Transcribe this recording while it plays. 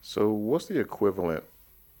So what's the equivalent?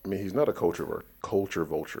 I mean, he's not a culture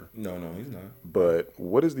vulture, No, no, he's not. but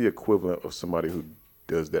what is the equivalent of somebody who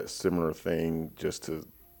does that similar thing just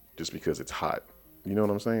because it's hot? You know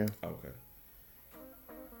what I'm saying? Okay.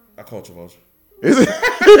 I culture vulture. Is it?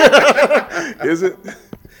 Is it?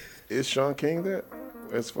 Is Sean King that?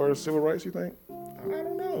 As far as civil rights, you think? I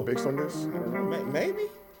don't know. Based on this? I don't know. Maybe.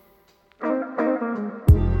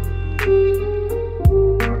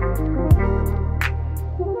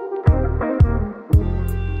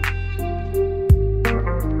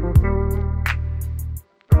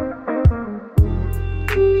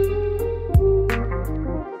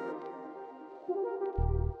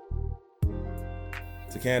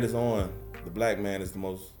 To Candace on, the black man is the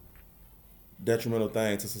most detrimental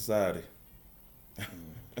thing to society.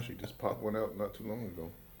 She just popped one out not too long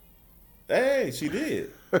ago. Hey, she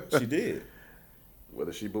did. She did.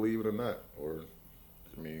 Whether she believe it or not, or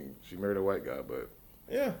I mean, she married a white guy, but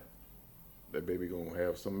Yeah. that baby gonna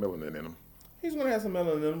have some melanin in him. He's gonna have some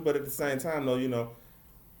melanin in him, but at the same time though,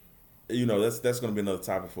 that's gonna be another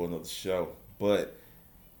topic for another show. But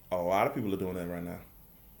a lot of people are doing that right now.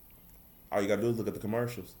 All you gotta do is look at the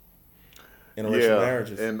commercials. Interracial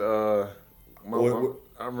marriages. And I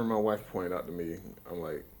remember my wife pointed out to me. I'm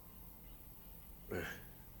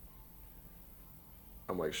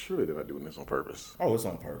like, surely they're not doing this on purpose. Oh, it's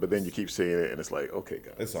on purpose. But then you keep saying it, and it's like, okay,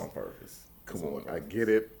 guys, It's on purpose. come on, I get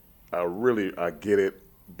it. I get it.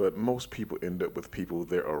 But most people end up with people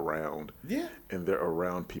they're around, Yeah, and they're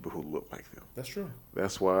around people who look like them. that's true.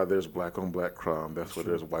 That's why there's black on black crime. That's why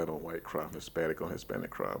there's white on white crime, Hispanic on Hispanic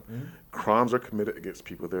crime. Mm-hmm. Crimes are committed against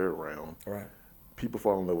people they're around. All right. People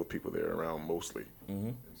fall in love with people they're around mostly.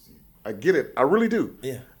 Mm-hmm. I get it. I really do.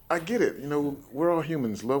 Yeah. I get it. We're all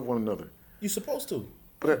humans. Love one another. You're supposed to.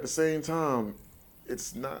 But at the same time,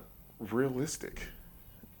 it's not realistic.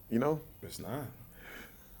 It's not.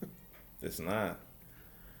 It's not.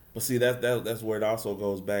 But see, that's where it also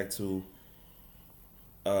goes back to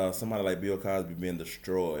somebody like Bill Cosby being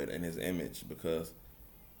destroyed in his image, because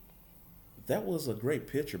that was a great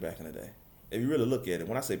picture back in the day. If you really look at it,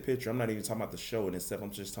 when I say picture, I'm not even talking about the show in itself.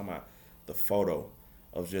 I'm just talking about the photo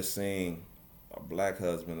of just seeing a black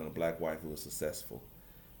husband and a black wife who are successful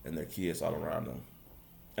and their kids all around them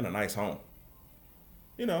in a nice home.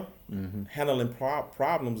 Handling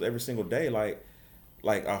problems every single day, like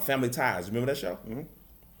Family Ties. Remember that show? Mm-hmm.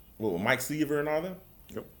 With Mike Seaver and all them?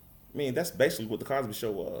 Yep. I mean, that's basically what the Cosby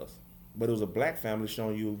Show was. But it was a black family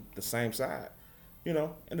showing you the same side, in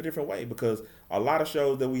a different way. Because a lot of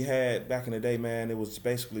shows that we had back in the day, man, it was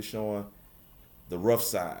basically showing the rough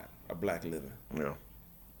side of black living. Yeah.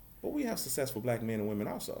 But we have successful black men and women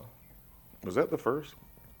also. Was that the first?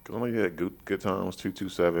 Because I know you had Good Times,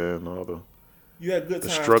 227, all You had good the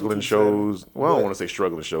times. struggling 227, shows. Well, I don't but- want to say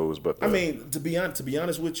struggling shows, but I mean, to be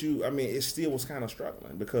honest with you, I mean, it still was kind of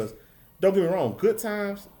struggling because, don't get me wrong, Good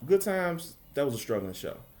Times, that was a struggling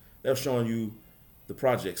show. That was showing you the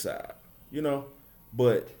project side,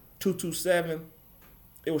 But 227,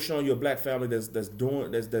 it was showing you a black family that's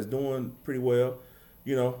doing pretty well,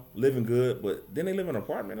 living good. But then they live in an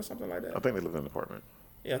apartment or something like that. I think they live in an apartment.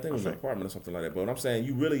 Yeah, I think it was an apartment or something like that. But what I'm saying,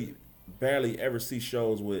 you really barely ever see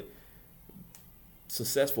shows with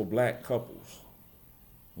successful black couples.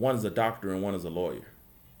 One is a doctor and one is a lawyer.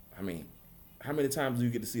 I mean, how many times do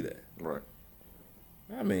you get to see that? Right.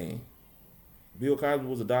 I mean, Bill Cosby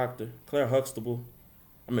was a doctor. Claire Huxtable.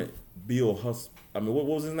 What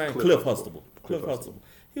was his name? Cliff Huxtable. Cliff Huxtable.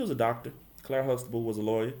 He was a doctor. Claire Huxtable was a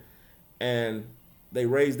lawyer. And they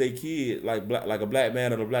raised their kid like a black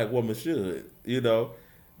man and a black woman should.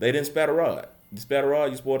 They didn't spat a rod. You spat a rod,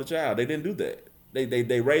 you spoiled a child. They didn't do that.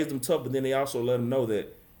 They raised them tough, but then they also let them know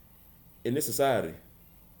that in this society,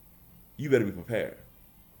 you better be prepared.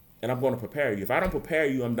 And I'm going to prepare you. If I don't prepare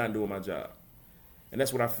you, I'm not doing my job. And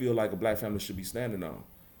that's what I feel like a black family should be standing on.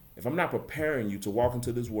 If I'm not preparing you to walk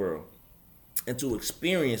into this world and to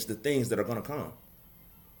experience the things that are going to come,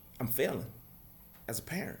 I'm failing as a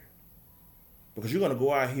parent. Because you're going to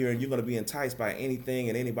go out here and you're going to be enticed by anything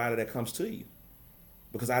and anybody that comes to you.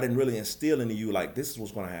 Because I didn't really instill into you, like, this is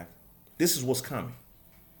what's going to happen. This is what's coming.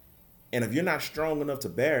 And if you're not strong enough to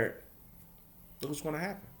bear it, look what's going to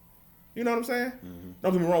happen. You know what I'm saying? Mm-hmm.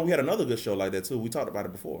 Don't get me wrong, we had another good show like that too. We talked about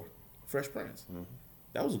it before. Fresh Prince. Mm-hmm.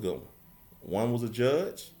 That was a good one. One was a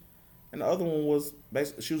judge, and the other one was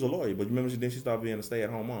basically, she was a lawyer. But remember, she started being a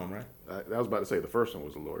stay-at-home mom, right? I was about to say the first one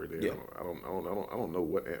was a lawyer. There, yeah. I don't know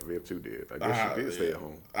what Aunt Viv 2 did. I guess she did stay at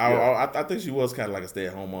home. I think she was kind of like a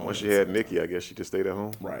stay-at-home mom. When she had Nikki, I guess she just stayed at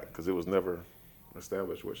home, right? Because it was never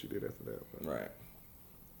established what she did after that. Right.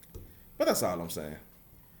 But that's all I'm saying.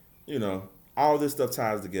 All this stuff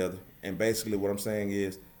ties together, and basically what I'm saying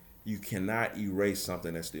is, You cannot erase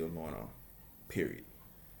something that's still going on. Period.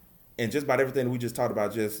 And just about everything that we just talked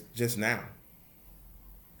about just now,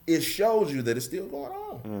 it shows you that it's still going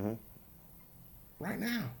on right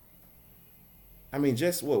now. I mean,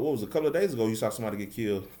 just what was a couple of days ago, you saw somebody get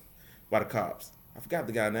killed by the cops. I forgot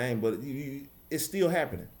the guy's name, but it's still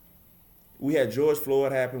happening. We had George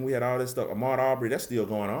Floyd happen. We had all this stuff. Ahmaud Arbery, that's still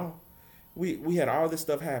going on. We had all this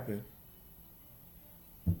stuff happen,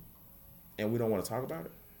 and we don't want to talk about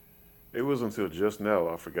it. It was until just now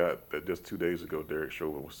I forgot that just 2 days ago Derek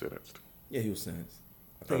Chauvin was sentenced. Yeah, he was sentenced.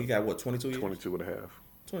 I think he got, what, 22 years? 22 and a half.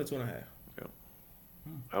 22 and a half. Yeah.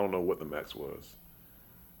 I don't know what the max was,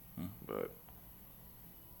 but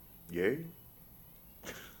yay.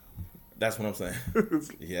 That's what I'm saying.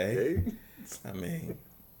 Yay. Yay. I mean,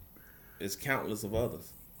 it's countless of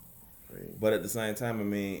others. Right. But at the same time, I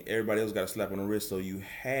mean, everybody else got a slap on the wrist, so you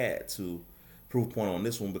had to prove point on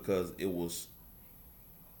this one because it was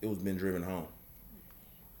been driven home.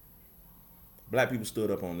 Black people stood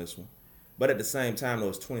up on this one. But at the same time, though,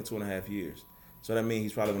 it's 22 and a half years. So that means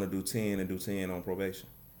he's probably going to do 10 and do 10 on probation.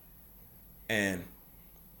 And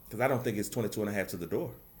because I don't think it's 22 and a half to the door.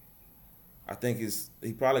 I think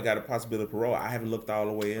he probably got a possibility of parole. I haven't looked all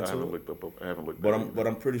the way into I haven't it. looked But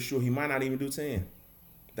I'm pretty sure he might not even do 10.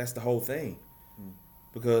 That's the whole thing.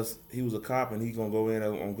 Because he was a cop and he's going to go in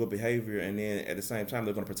on good behavior, and then at the same time,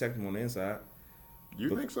 they're going to protect him on the inside.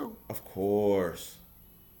 You think so? Of course.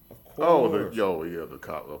 Oh, the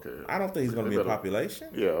cop. Okay. I don't think he's going to be in population.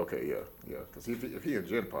 Yeah. Okay. Yeah. Because if he in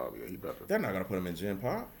Gen Pop, yeah, he better. They're not going to put him in Gen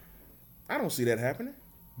Pop. I don't see that happening.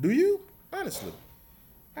 Do you? Honestly,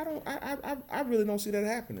 I don't. I really don't see that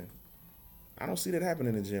happening. I don't see that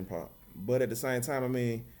happening in Gen Pop. But at the same time, I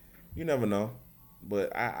mean, you never know.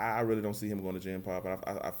 But I really don't see him going to Gen Pop.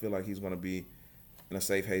 I feel like he's going to be in a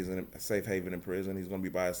safe haven in prison. He's going to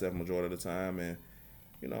be by himself majority of the time, and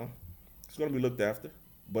you know, he's going to be looked after.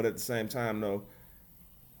 But at the same time, though,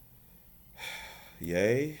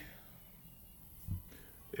 yay.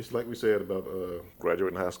 It's like we said about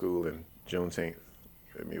graduating high school and Juneteenth.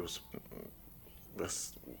 I mean,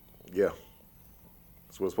 that's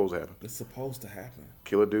what's supposed to happen. It's supposed to happen.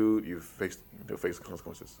 Kill a dude, you'll face the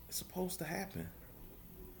consequences. It's supposed to happen.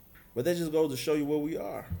 But that just goes to show you where we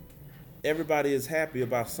are. Everybody is happy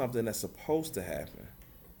about something that's supposed to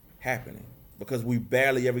happening, because we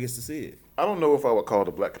barely ever get to see it. I don't know if I would call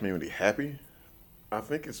the black community happy. I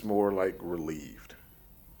think it's more like relieved.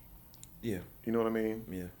 Yeah. You know what I mean?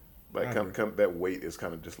 Yeah. Like kind of that weight is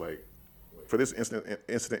kind of just like, for this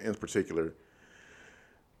incident in particular,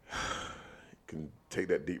 you can take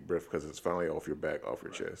that deep breath because it's finally off your back, off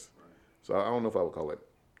your chest. So I don't know if I would call it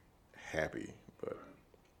happy, but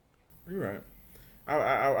you're right.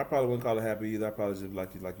 I probably wouldn't call it happy either. I probably just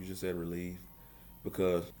like you just said, relieved,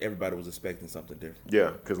 because everybody was expecting something different.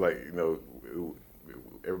 Yeah, because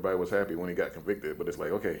everybody was happy when he got convicted, but it's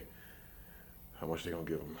like, okay, how much they gonna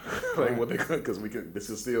give him? Like what they could, because this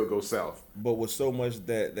can still go south. But with so much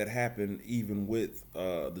that happened, even with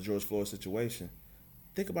the George Floyd situation,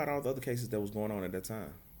 think about all the other cases that was going on at that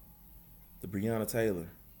time. The Breonna Taylor,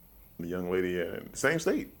 the young lady in the same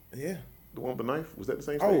state. Yeah. The one with the knife, was that the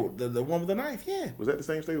same state? Oh, the one with the knife, yeah. Was that the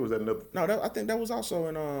same state or was that another? No, I think that was also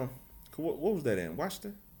in what was that in?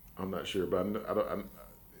 Washington? I'm not sure, but I don't.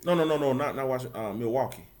 No, not Washington.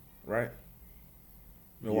 Milwaukee, right?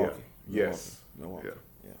 Milwaukee. Yeah. Yes. Milwaukee.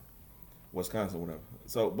 Yeah. Wisconsin, whatever.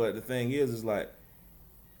 So, but the thing is like,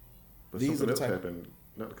 but something else happened.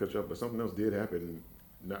 Not to cut you off, but something else did happen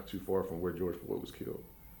not too far from where George Floyd was killed.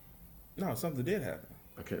 No, something did happen.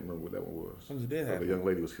 I can't remember what that one was. Something did happen. The young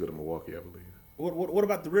lady was killed in Milwaukee, I believe. What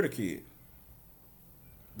about the Ritter kid?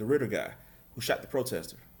 The Ritter guy who shot the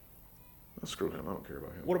protester. Screw him. I don't care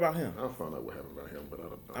about him. What about him? I'll find out what happened about him, but I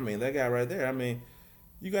don't know. I mean, that guy right there. I mean,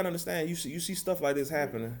 you gotta understand. You see stuff like this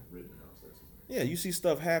happening. Yeah, you see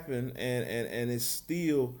stuff happen, and it's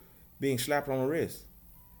still being slapped on the wrist.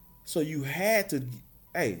 So you had to.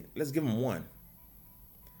 Hey, let's give him one.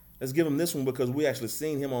 Let's give him this one because we actually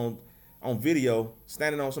seen him on video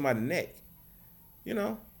standing on somebody's neck, you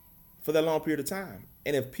know, for that long period of time.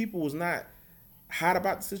 And if people was not hot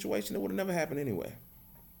about the situation, it would have never happened anyway.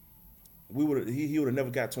 He would have never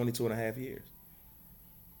got 22 and a half years.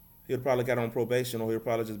 He would have probably got on probation, or he would have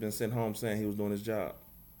probably just been sent home saying he was doing his job.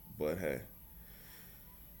 But hey,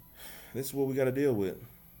 this is what we got to deal with.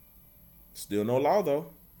 Still no law, though.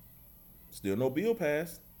 Still no bill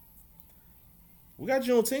passed. We got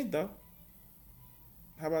Juneteenth, though.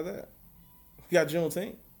 How about that? We got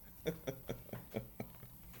Juneteenth.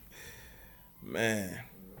 Man.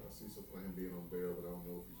 I see some plan being on bail, but I don't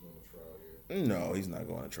know if he's going to trial yet. No, he's not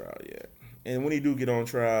going to trial yet. And when he do get on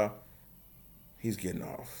trial, He's getting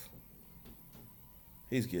off.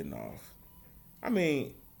 He's getting off. I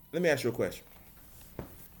mean, let me ask you a question.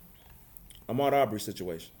 Ahmaud Arbery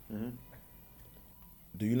situation. Mm-hmm.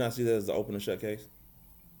 Do you not see that as an open and shut case?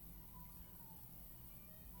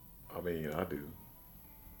 I mean, I do.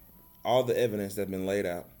 All the evidence that's been laid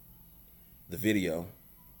out, the video,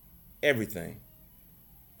 everything.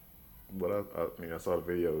 But I mean, I saw the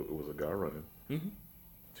video. It was a guy running. Mm-hmm.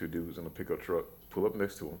 Two dudes in a pickup truck pull up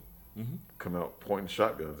next to him, Mm-hmm. come out pointing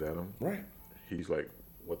shotguns at him. Right. He's like,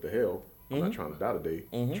 "What the hell? I'm not trying to die today."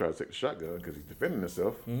 Mhm. Try to take the shotgun because he's defending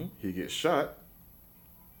himself. Mhm. He gets shot.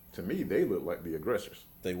 To me, they look like the aggressors.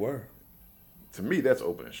 They were. To me, that's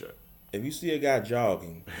open and shut. If you see a guy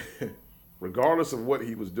jogging, Regardless of what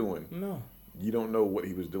he was doing, no. you don't know what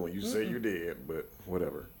he was doing. You say you're dead, but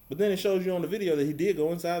whatever. But then it shows you on the video that he did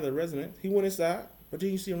go inside the residence. He went inside, but then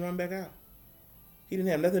you see him run back out. He didn't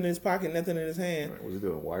have nothing in his pocket, nothing in his hand. Right, was he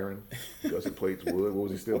doing wiring? Gusset plates, wood? What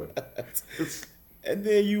was he stealing? And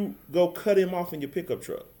then you go cut him off in your pickup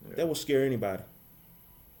truck. Yeah. That would scare anybody.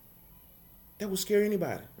 That would scare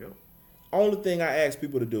anybody. Yep. Only thing I ask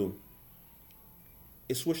people to do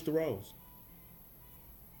is switch the roles.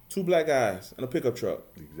 Two black guys in a pickup truck.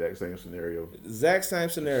 The exact same scenario. Exact same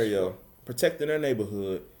scenario, protecting their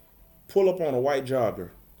neighborhood, pull up on a white jogger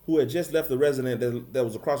who had just left the resident that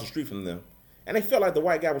was across the street from them, and they felt like the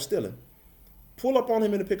white guy was stealing. Pull up on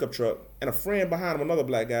him in the pickup truck, and a friend behind him, another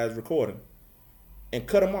black guy, is recording, and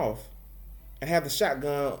cut him off, and have the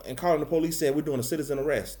shotgun and calling the police saying, "We're doing a citizen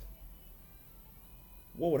arrest."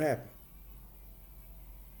 What would happen?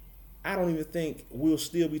 I don't even think we'll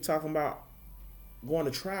still be talking about going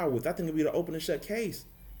to trial with. I think it'll be the open and shut case.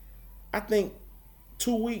 I think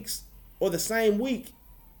 2 weeks or the same week,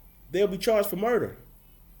 they'll be charged for murder.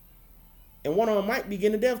 And one of them might be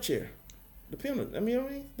getting a death chair. The penalty. I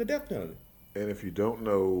mean, the death penalty. And if you don't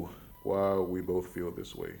know why we both feel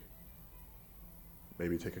this way,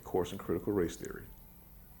 maybe take a course in critical race theory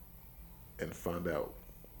and find out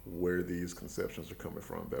where these conceptions are coming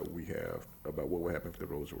from that we have about what would happen if the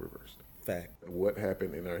roles were reversed. Fact. What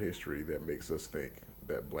happened in our history that makes us think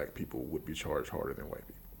that black people would be charged harder than white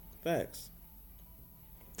people? Facts.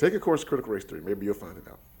 Take a course in critical race theory. Maybe you'll find it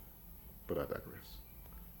out. But I digress.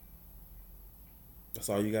 That's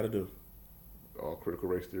all you got to do. All critical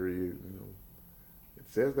race theory, it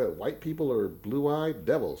says that white people are blue-eyed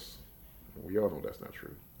devils. We all know that's not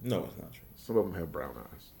true. No, it's not true. Some of them have brown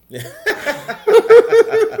eyes. Yeah.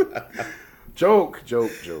 Joke.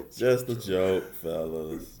 Just a joke,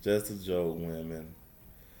 fellas. Just a joke, women.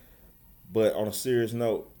 But on a serious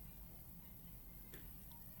note,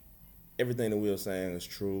 everything that we are saying is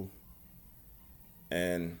true.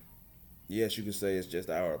 And yes, you can say it's just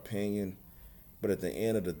our opinion, but at the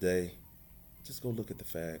end of the day, just go look at the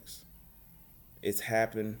facts. It's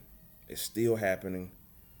happened. It's still happening.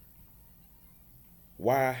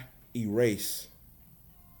 Why erase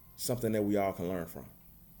something that we all can learn from?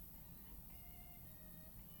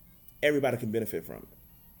 Everybody can benefit from it.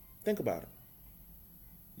 Think about it.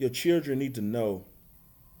 Your children need to know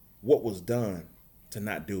what was done to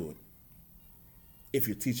not do it if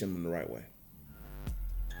you're teaching them the right way.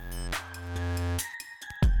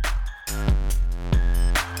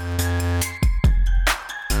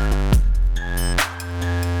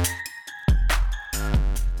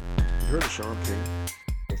 You heard of Sean King?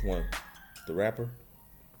 Which one? The rapper?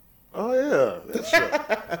 Oh yeah, that's Sean.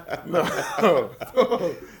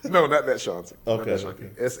 No, not that Sean. Not that Sean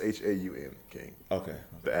King. SHAUN King. Okay.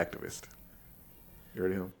 The activist. You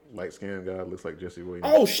heard of him? Light skinned guy, looks like Jesse Williams.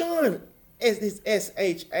 Oh, Sean. It's SHAUN. Is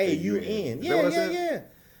that Yeah, what I yeah, said? yeah.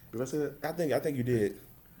 Did I say that? I think you did.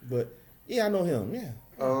 But yeah, I know him. Yeah.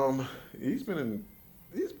 He's been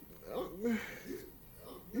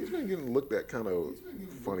getting looked at kind of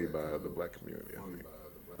funny by the black community. I think.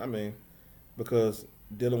 I mean, because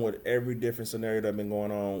dealing with every different scenario that's been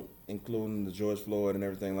going on, including the George Floyd and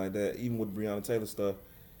everything like that, even with Breonna Taylor stuff,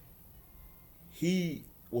 he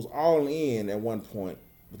was all in at one point,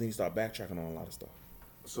 but then he started backtracking on a lot of stuff.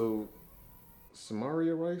 So,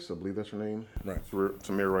 Samaria Rice, I believe that's her name. Right.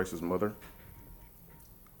 Tamir Rice's mother.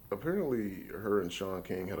 Apparently, her and Sean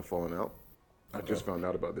King had a falling out. I just found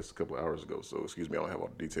out about this a couple of hours ago, so excuse me, I don't have all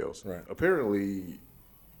the details. Right. Apparently,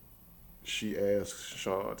 she asked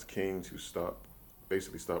Sean King to stop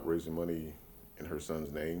raising money in her son's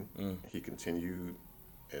name. He continued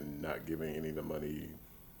and not giving any of the money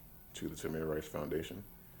to the Tamir Rice Foundation.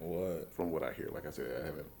 What? From what I hear, like I said, I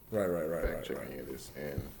haven't Right. checked any of this.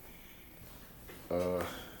 And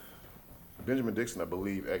Benjamin Dixon, I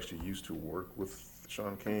believe, actually used to work with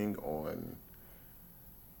Sean King on,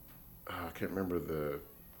 I can't remember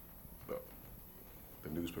the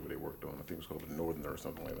newspaper they worked on. I think it was called The Northerner or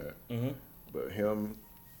something like that. Mm-hmm. But him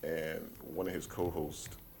and one of his co-hosts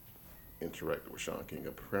interacted with Sean King.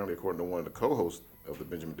 Apparently, according to one of the co-hosts of the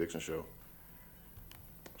Benjamin Dixon show,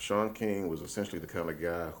 Sean King was essentially the kind of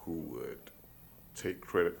guy who would take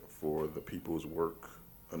credit for the people's work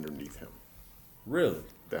underneath him. Really?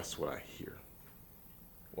 That's what I hear.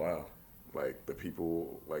 Wow. Like the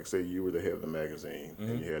people, like say you were the head of the magazine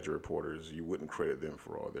and you had your reporters, you wouldn't credit them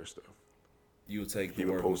for all their stuff. You would take the He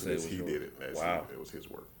would work post and it as say he it was did yours. it. As Wow. it was his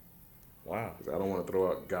work. Wow. 'Cause I don't want to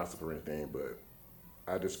throw out gossip or anything, but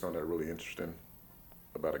I just found that really interesting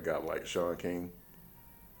about a guy like Sean King.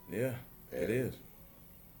 Yeah, it And- is.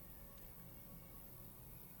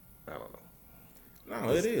 I don't know.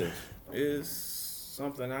 No, it is. It's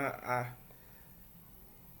something I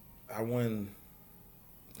wouldn't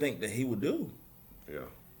think that he would do. Yeah.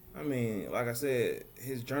 I mean, like I said,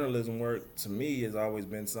 his journalism work to me has always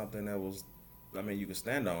been something that was, I mean, you could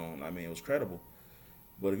stand on. I mean, it was credible.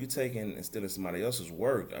 But if you're taking and stealing somebody else's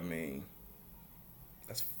work, I mean,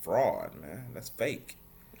 that's fraud, man. That's fake.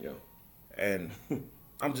 Yeah. And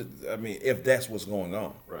I mean, if that's what's going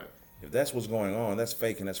on. Right. If that's what's going on, that's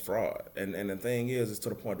fake and that's fraud. And the thing is, it's to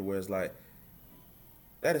the point to where it's like,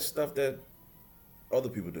 that is stuff that other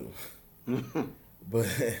people do. But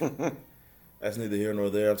that's neither here nor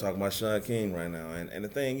there. I'm talking about Sean King right now. And the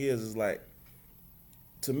thing is like,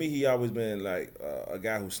 to me, he always been like a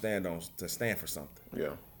guy who stand for something.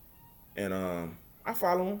 Yeah. And I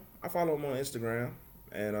follow him. I follow him on Instagram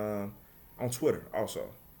and on Twitter also.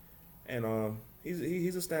 And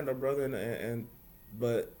he's a stand-up brother. And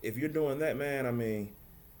but if you're doing that, man, I mean,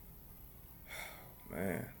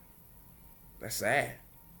 man, that's sad.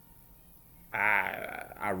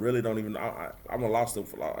 I really don't even. I'm at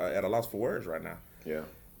a loss for words right now. Yeah.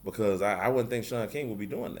 Because I wouldn't think Sean King would be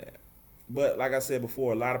doing that. But like I said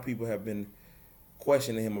before, a lot of people have been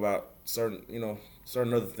questioning him about certain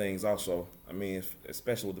other things also. I mean,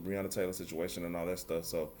 especially with the Breonna Taylor situation and all that stuff.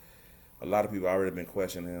 So a lot of people already been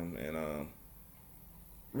questioning him and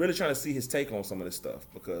really trying to see his take on some of this stuff.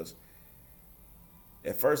 Because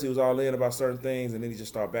at first he was all in about certain things and then he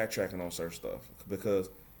just started backtracking on certain stuff. Because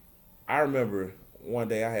I remember one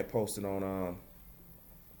day I had posted on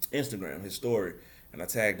Instagram his story. And I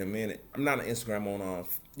tagged him in it. I'm not on Instagram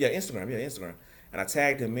Instagram. And I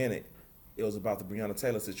tagged him in it. It was about the Breonna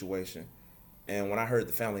Taylor situation. And when I heard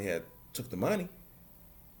the family had took the money,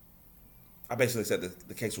 I basically said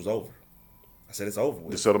the case was over. I said it's over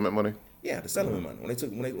with. The settlement money? Yeah, the settlement money. When they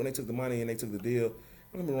took the money and they took the deal,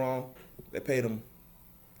 don't get me wrong, they paid him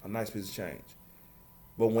a nice piece of change.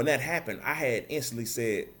 But when that happened, I had instantly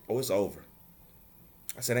said, "Oh, it's over."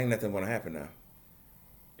 I said, "Ain't nothing gonna happen now."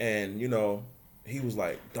 And he was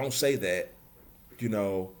like, "Don't say that."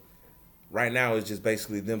 Right now it's just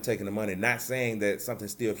basically them taking the money, not saying that something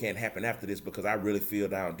still can't happen after this, because I really feel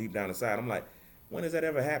deep down inside, I'm like, when does that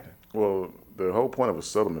ever happen? Well, the whole point of a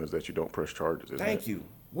settlement is that you don't press charges. Thank you.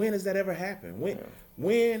 When has that ever happened?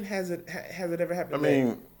 When has it ever happened? I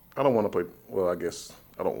mean, I don't want to play. Well, I guess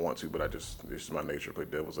I don't want to, but it's my nature to play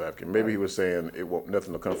devil's advocate. Maybe he was saying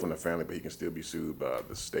nothing will come from the family, but he can still be sued by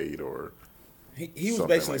the state or. He was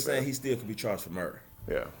basically saying he still could be charged for murder.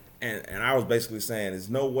 Yeah. And I was basically saying there's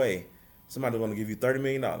no way somebody's going to give you $30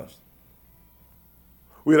 million.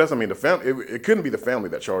 Well, the family. It couldn't be the family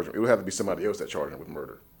that charged him. It would have to be somebody else that charged him with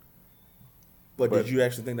murder. But did you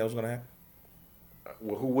actually think that was going to happen?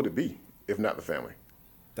 Well, who would it be if not the family?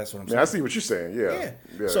 That's what I'm I saying. I see what you're saying.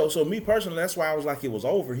 Yeah. So me personally, that's why I was like, it was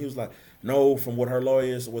over. He was like, no, from what their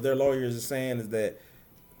lawyers are saying is that,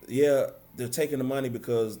 yeah, they're taking the money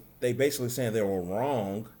because they basically saying they were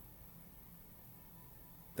wrong.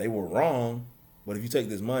 They were wrong, but if you take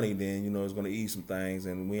this money, then it's going to ease some things,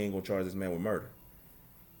 and we ain't going to charge this man with murder.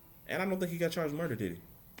 And I don't think he got charged with murder, did he?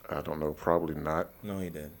 I don't know. Probably not. No, he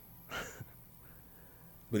didn't.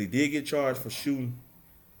 But he did get charged for shooting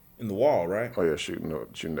in the wall, right? Oh yeah, shooting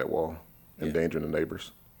that wall, endangering the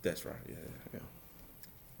neighbors. That's right. Yeah.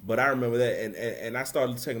 But I remember that, and I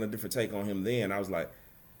started taking a different take on him then. I was like,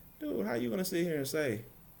 dude, how you gonna sit here and say,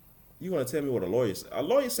 you gonna tell me what a lawyer say? A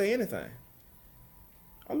lawyer say anything.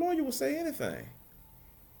 A lawyer will say anything.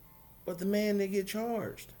 But the man they get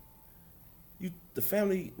charged. The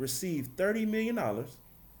family received $30 million, and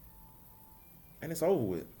it's over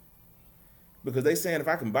with. Because they saying if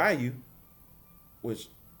I can buy you, which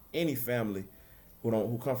any family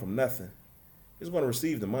who come from nothing is going to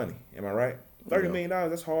receive the money. Am I right? $30 million,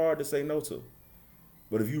 that's hard to say no to.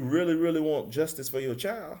 But if you really, really want justice for your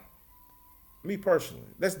child, me personally,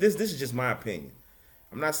 this is just my opinion.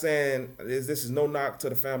 I'm not saying this is no knock to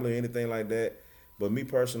the family or anything like that, But me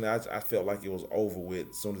personally, I felt like it was over with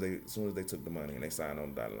as soon as they took the money and they signed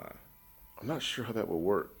on the dotted line. I'm not sure how that would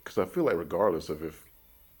work because I feel like regardless of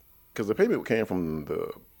because the payment came from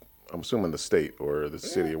I'm assuming the state or the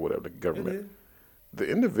city or whatever, the government. The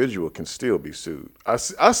individual can still be sued. I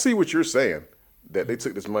see what you're saying, that they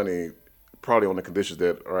took this money probably on the conditions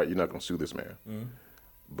that, all right, you're not going to sue this man. Mm-hmm.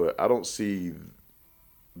 But I don't see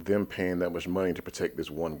them paying that much money to protect this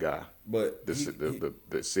one guy. But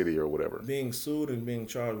the city or whatever. Being sued and being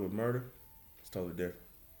charged with murder is totally different.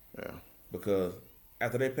 Yeah. Because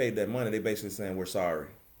after they paid that money, they basically saying, we're sorry.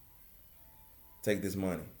 Take this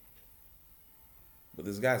money. But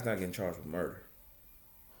this guy's not getting charged with murder.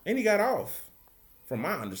 And he got off, from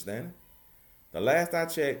my understanding. The last I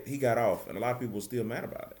checked, he got off. And a lot of people were still mad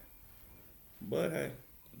about it. But hey.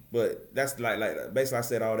 But that's like basically I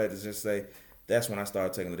said all that to just say, that's when I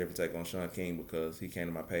started taking a different take on Shaun King, because he came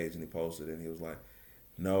to my page and he posted it and he was like,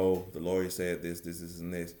 no, the lawyer said this,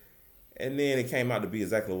 and this. And then it came out to be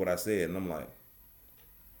exactly what I said. And I'm like,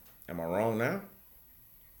 am I wrong now?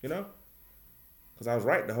 You know? Because I was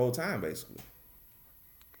right the whole time, basically.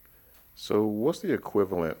 So what's the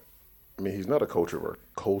equivalent? I mean, he's not a culture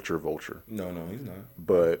vulture. No, he's not.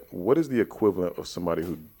 But what is the equivalent of somebody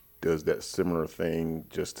who does that similar thing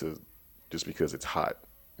just because it's hot?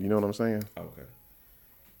 You know what I'm saying? Okay.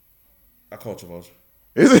 A culture vulture.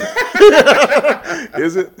 Is it?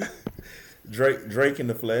 Is it? Drake in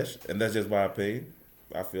the flesh, and that's just my opinion.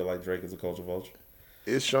 I feel like Drake is a culture vulture.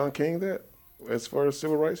 Is Shaun King that, as far as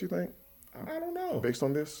civil rights, you think? I don't know. Based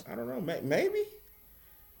on this? I don't know.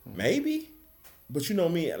 Maybe. But you know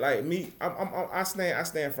me, like me, I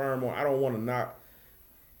stand firm on. I don't want to knock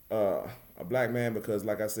a black man because,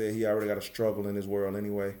 like I said, he already got a struggle in this world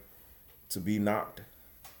anyway to be knocked,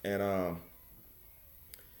 and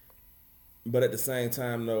but at the same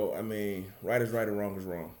time, though, I mean, right is right and wrong is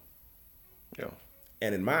wrong. Yeah.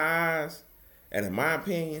 And in my eyes, and in my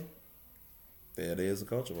opinion, there is a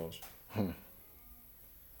culture vulture.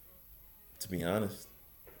 To be honest.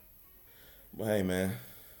 But hey, man,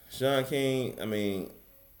 Shaun King, I mean,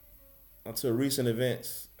 until recent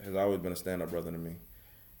events, has always been a stand-up brother to me.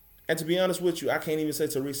 And to be honest with you, I can't even say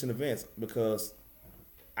to recent events because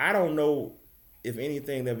I don't know if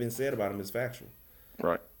anything that's been said about him is factual.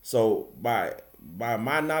 Right. So by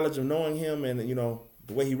my knowledge of knowing him and, you know,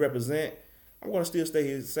 the way he represent, I'm going to still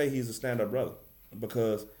say he's a stand-up brother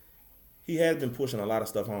because he has been pushing a lot of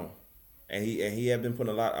stuff home. And he had been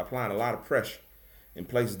applying a lot of pressure in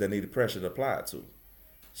places that needed pressure to apply to.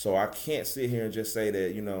 So I can't sit here and just say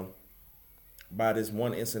that, you know, by this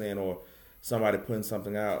one incident or somebody putting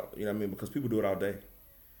something out, you know what I mean? Because people do it all day.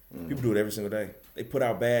 Mm-hmm. People do it every single day. They put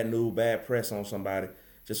out bad news, bad press on somebody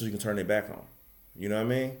just so you can turn their back on. You know what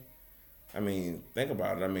I mean? I mean, think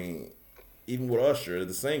about it. I mean, even with Usher,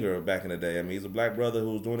 the singer back in the day, I mean, he's a black brother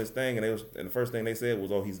who was doing his thing, and the first thing they said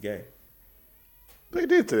was, "Oh, he's gay." They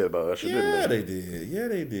did say that about Usher, didn't they? Yeah,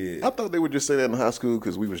 they did. I thought they would just say that in high school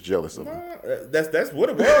because we was jealous of him. That's what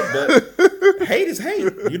it was, but hate is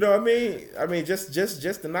hate. You know what I mean? I mean, just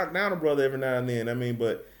to knock down a brother every now and then. I mean,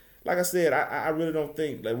 but like I said, I really don't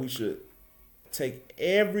think that we should take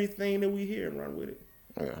everything that we hear and run with it.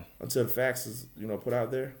 Yeah. Until the facts is, you know, put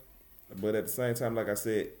out there. But at the same time, like I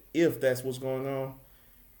said, if that's what's going on,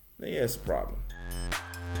 then yeah, it's a problem.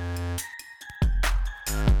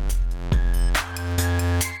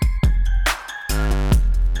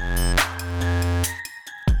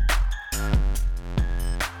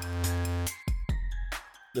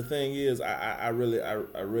 The thing is, I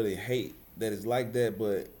really hate that it's like that,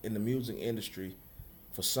 but in the music industry,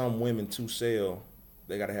 for some women to sell,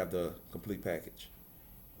 they got to have the complete package.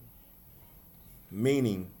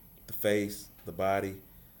 Meaning the face, the body,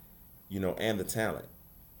 you know, and the talent.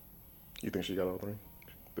 You think she got all three?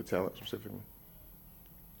 The talent specifically?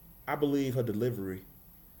 I believe her delivery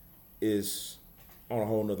is on a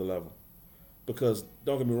whole nother level. Because,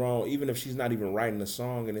 don't get me wrong, even if she's not even writing the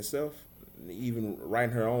song in itself, even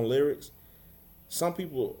writing her own lyrics, some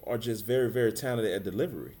people are just very, very talented at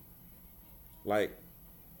delivery. Like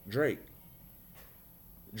Drake.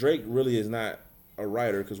 Drake really is not a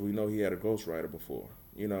writer because we know he had a ghostwriter before,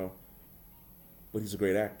 you know, but he's a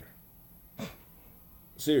great actor.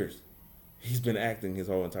 Serious. He's been acting his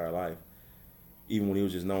whole entire life, even when he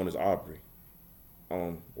was just known as Aubrey.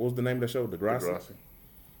 What was the name of that show? Degrassi.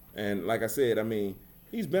 And like I said, I mean,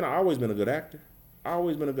 he's always been a good actor.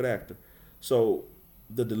 Always been a good actor. So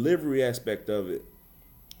the delivery aspect of it,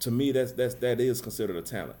 to me, that is considered a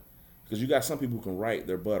talent. Because you got some people who can write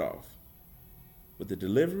their butt off. But the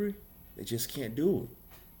delivery, they just can't do it.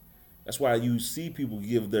 That's why you see people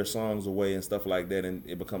give their songs away and stuff like that, and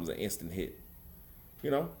it becomes an instant hit.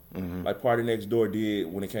 You know, like Party Next Door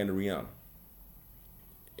did when it came to Rihanna.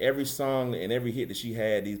 Every song and every hit that she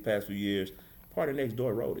had these past few years, Party Next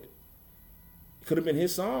Door wrote it. It could have been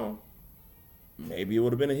his song. Maybe it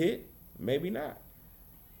would have been a hit. Maybe not.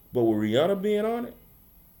 But with Rihanna being on it,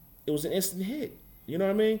 it was an instant hit. You know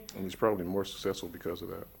what I mean? And he's probably more successful because of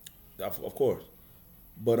that. Of course.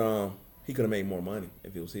 But he could have made more money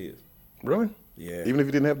if it was his. Really? Yeah. Even if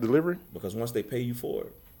he didn't have delivery? Because once they pay you for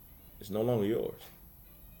it, it's no longer yours.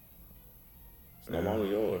 It's no longer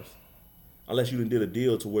yours. Unless you done did a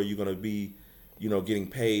deal to where you're going to be, getting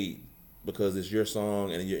paid because it's your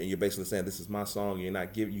song and you're basically saying this is my song. You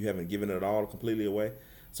haven't given it all completely away.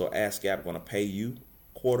 So ASCAP going to pay you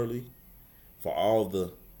quarterly for all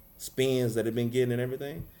the spins that have been getting and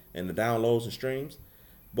everything and the downloads and streams.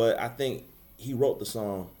 But I think he wrote the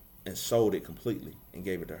song and sold it completely and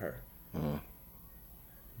gave it to her.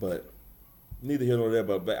 But neither here nor there.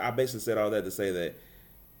 But I basically said all that to say that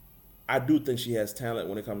I do think she has talent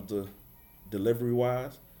when it comes to delivery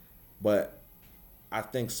wise. But I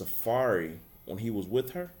think Safari, when he was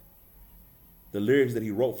with her, the lyrics that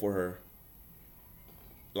he wrote for her,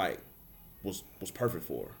 was perfect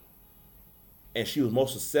for her. And she was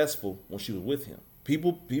most successful when she was with him.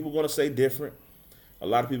 People gonna say different. A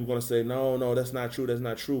lot of people gonna say, no, that's not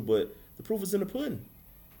true, but the proof is in the pudding.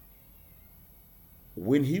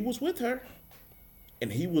 When he was with her,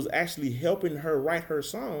 and he was actually helping her write her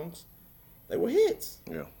songs, they were hits.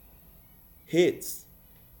 Yeah. Hits.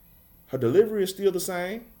 Her delivery is still the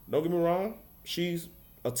same. Don't get me wrong. She's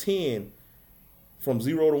a 10 from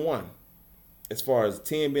 0 to 1. As far as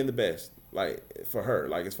 10 being the best. For her,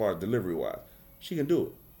 as far as delivery wise. She can do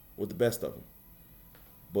it with the best of them.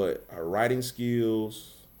 But her writing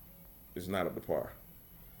skills is not up to par.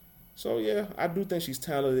 So, yeah, I do think she's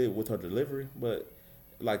talented with her delivery. But,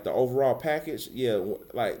 the overall package, yeah,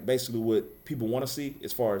 basically what people want to see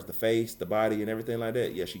as far as the face, the body, and everything like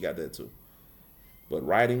that, yeah, she got that too. But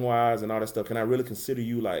writing-wise and all that stuff, can I really consider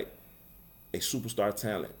you, a superstar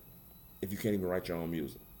talent if you can't even write your own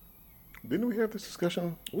music? Didn't we have this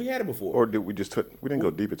discussion? We had it before. Or did we just we didn't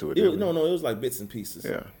go deep into it? No, it was bits and pieces.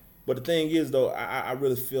 Yeah. But the thing is, though, I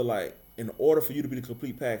really feel like in order for you to be the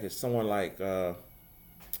complete package, someone like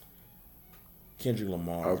Kendrick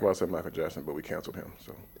Lamar. I was about to say Michael Jackson, but we canceled him.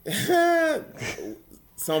 So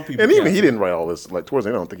some people, and even he didn't write all this. Towards the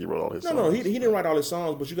end, I don't think he wrote all his songs. No, he didn't write all his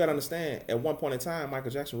songs. But you got to understand, at one point in time,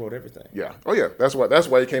 Michael Jackson wrote everything. Yeah. Oh yeah. That's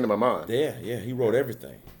why he came to my mind. Yeah. He wrote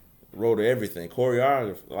everything.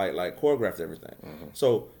 Choreographed, choreographed everything. Mm-hmm.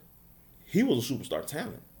 So he was a superstar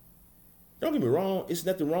talent. Don't get me wrong. It's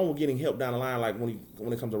nothing wrong with getting help down the line,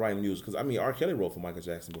 when it comes to writing music. Because R. Kelly wrote for Michael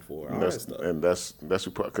Jackson before. All that stuff. And that's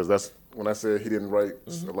because that's when I said he didn't write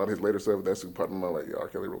a lot of his later stuff. That's who popped in my mind. R.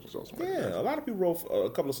 Kelly wrote some songs. Yeah, a lot of people wrote a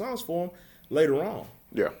couple of songs for him later on.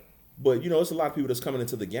 Yeah. But it's a lot of people that's coming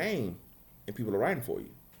into the game, and people are writing for you.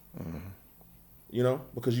 Mm-hmm.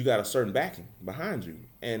 Because you got a certain backing behind you,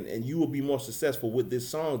 and you will be more successful with this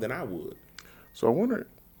song than I would. So I wonder.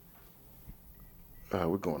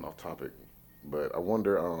 We're going off topic. But I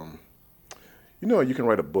wonder, you can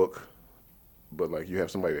write a book, but you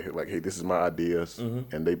have somebody that hey, this is my ideas,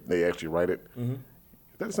 and they actually write it. Mm-hmm.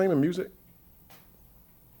 Is that the same in music?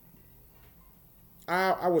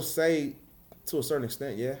 I would say to a certain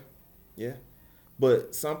extent, yeah.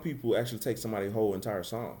 But some people actually take somebody's whole entire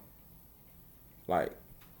song.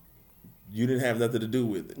 You didn't have nothing to do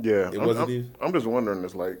with it. Yeah, it wasn't. I'm just wondering,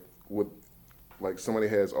 it's with somebody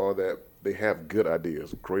has all that. They have good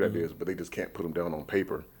ideas, great ideas, but they just can't put them down on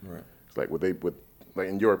paper. Right. It's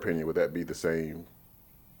in your opinion, would that be the same?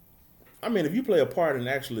 I mean, if you play a part in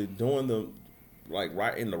actually doing the,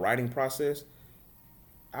 in the writing process,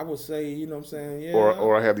 I would say, you know what I'm saying? Yeah.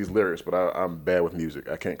 Or I have these lyrics, but I'm bad with music.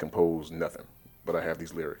 I can't compose nothing, but I have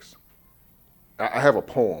these lyrics. I have a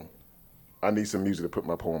poem. I need some music to put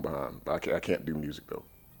my poem behind. I can't do music though.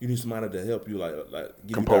 You need somebody to help you,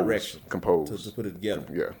 give compose, you direction. Compose. To put it together.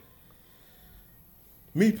 Yeah.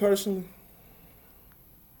 Me personally,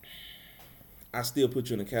 I still put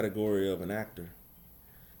you in the category of an actor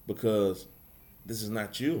because this is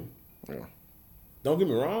not you. Yeah. Don't get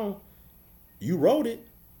me wrong. You wrote it,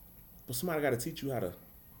 but somebody got to teach you how to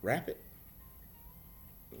rap it.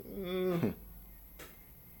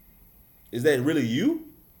 Is that really you,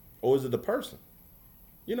 or is it the person?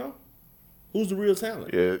 Who's the real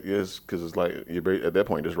talent? Yeah, yes, because it's you're at that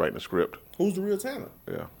point just writing a script. Who's the real talent?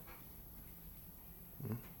 Yeah.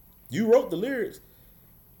 You wrote the lyrics,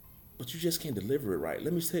 but you just can't deliver it right.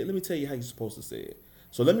 Let me tell you how you're supposed to say it.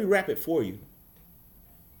 So let me rap it for you.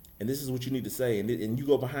 And this is what you need to say. And you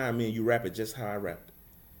go behind me and you rap it just how I rapped it.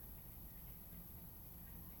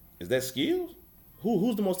 Is that skills?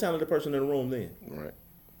 Who's the most talented person in the room then? Right.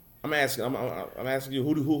 I'm asking you,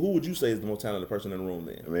 who would you say is the most talented person in the room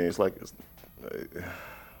then? I mean,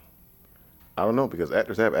 I don't know, because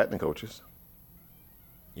actors have acting coaches.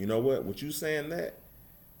 You know what? With you saying that,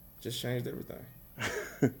 just changed everything.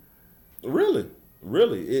 Really.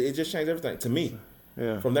 It just changed everything to me.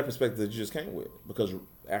 Yeah. From that perspective that you just came with. Because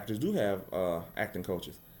actors do have acting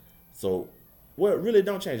coaches. So, well, it really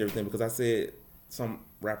don't change everything because I said some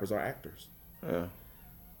rappers are actors. Yeah.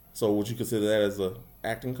 So would you consider that as a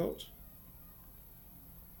acting coach?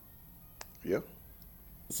 Yeah.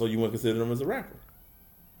 So you wouldn't consider them as a rapper?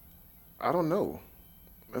 I don't know.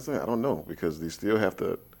 That's it. I don't know, because they still have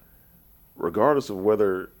to, regardless of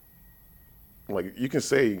whether, like, you can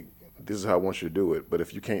say this is how I want you to do it, but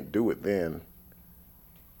if you can't do it, then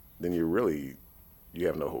you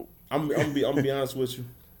have no hope. I'm gonna be honest with you,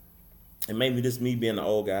 and maybe this me being the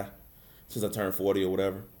old guy since I turned 40 or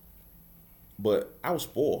whatever, but I was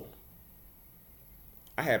spoiled.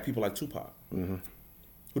 I had people like Tupac who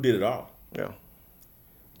did it all. Yeah.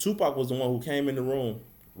 Tupac was the one who came in the room,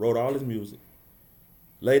 wrote all his music,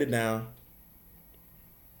 laid it down,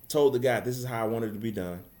 told the guy, this is how I wanted it to be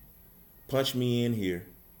done. Punch me in here.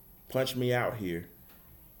 Punch me out here.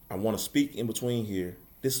 I want to speak in between here.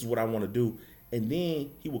 This is what I want to do. And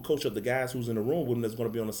then he would coach up the guys who's in the room with him that's going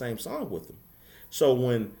to be on the same song with him. So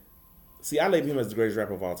I label him as the greatest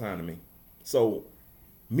rapper of all time to me. So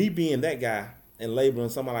me being that guy and labeling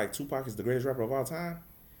somebody like Tupac as the greatest rapper of all time,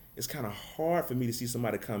 it's kind of hard for me to see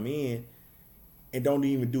somebody come in and don't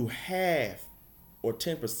even do half or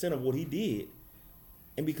 10% of what he did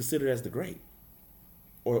and be considered as the great.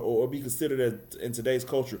 Or be considered as, in today's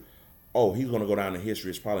culture, oh, he's going to go down in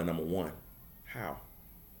history as probably number one. How?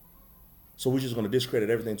 So we're just going to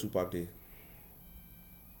discredit everything Tupac did?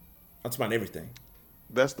 That's about everything.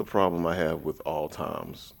 That's the problem I have with all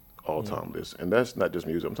time lists. And that's not just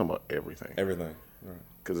music. I'm talking about everything. Everything. Right.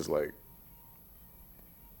 Because it's like,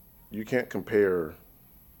 you can't compare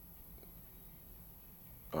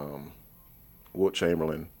Wilt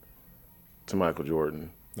Chamberlain to Michael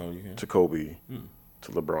Jordan, No, you can't. to Kobe,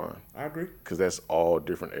 to LeBron. I agree. Because that's all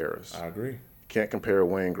different eras. I agree. Can't compare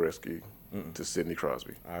Wayne Gretzky to Sidney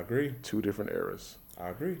Crosby. I agree. Two different eras. I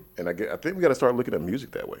agree. And I think we got to start looking at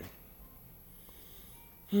music that way.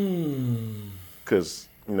 Because,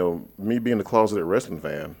 me being a closeted wrestling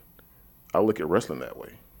fan, I look at wrestling that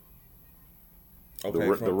way. Okay,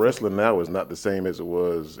 The wrestling now is not the same as it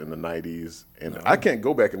was in the 90s. And I can't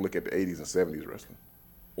go back and look at the 80s and 70s wrestling.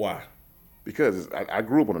 Why? Because I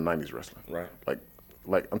grew up on the 90s wrestling. Right.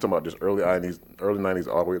 Like I'm talking about just early 90s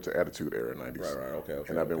all the way up to Attitude Era 90s. Right, okay.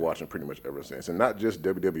 And I've been watching pretty much ever since. And not just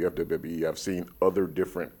WWF, WWE. I've seen other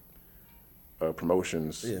different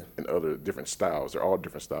promotions and other different styles. They're all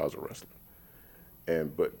different styles of wrestling.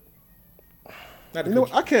 But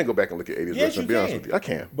I can't go back and look at 80s wrestling, to be honest with you. I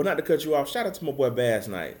can. But not to cut you off, shout out to my boy Bass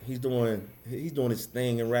Knight. He's doing his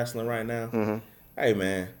thing in wrestling right now. Mm-hmm. Hey,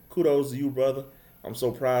 man, kudos to you, brother. I'm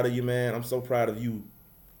so proud of you, man. I'm so proud of you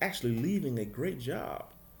actually leaving a great job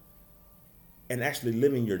and actually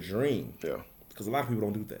living your dream. Yeah. Because a lot of people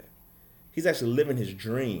don't do that. He's actually living his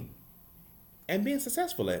dream and being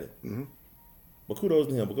successful at it. Mm-hmm. But kudos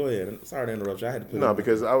to him. But go ahead. Sorry to interrupt you. I had to put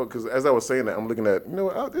because as I was saying that, I'm looking at,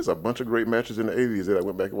 there's a bunch of great matches in the 80s that I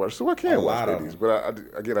went back and watched. So I can't watch the 80s.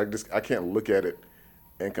 But I can't look at it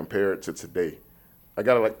and compare it to today. I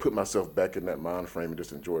got to put myself back in that mind frame and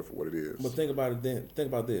just enjoy it for what it is. But think about it then. Think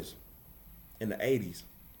about this. In the 80s,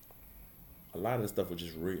 a lot of the stuff was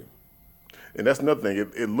just real. And that's another thing.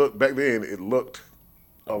 It looked, back then, it looked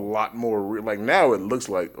a lot more real. Like now it looks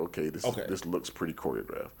like, this looks pretty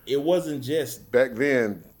choreographed. It wasn't just. Back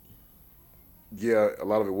then, yeah, a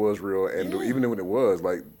lot of it was real. And even when it was,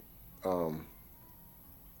 what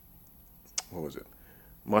was it?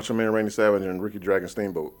 Macho Man Randy Savage and Ricky Dragon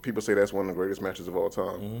Steamboat. People say that's one of the greatest matches of all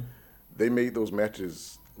time. Mm-hmm. They made those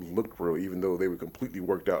matches look real, even though they were completely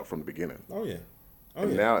worked out from the beginning. Oh yeah.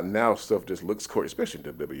 Now stuff just looks choreographed, especially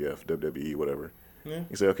WWF, WWE, whatever. Yeah.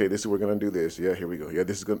 You say, okay, this is we're gonna do this. Yeah, here we go. Yeah,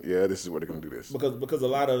 this is where they're gonna do this. Because a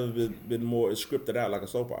lot of it has been more scripted out like a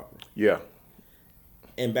soap opera. Yeah.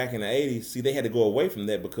 And back in the 80s, see, they had to go away from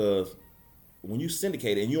that because when you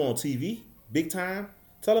syndicate it and you're on TV, big time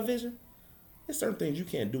television, there's certain things you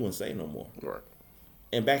can't do and say no more. Right.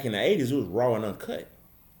 And back in the 80s, it was raw and uncut.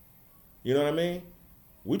 You know what I mean?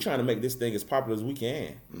 We're trying to make this thing as popular as we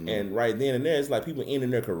can. Mm-hmm. And right then and there, it's like people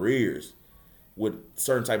ending their careers with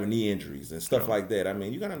certain type of knee injuries and stuff like that. I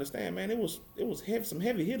mean, you got to understand, man, it was some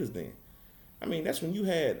heavy hitters then. I mean, that's when you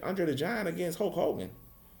had Andre the Giant against Hulk Hogan.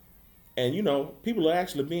 And, people are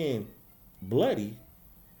actually being bloody.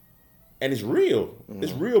 And it's real. Mm-hmm.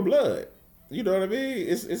 It's real blood. You know what I mean?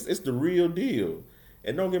 It's the real deal.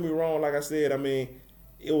 And don't get me wrong, like I said, I mean,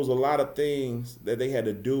 it was a lot of things that they had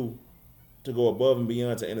to do to go above and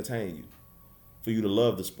beyond to entertain you, for you to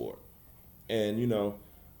love the sport. And, you know,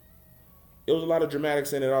 it was a lot of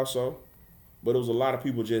dramatics in it also, but it was a lot of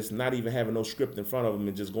people just not even having no script in front of them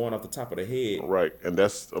and just going off the top of the head. Right, and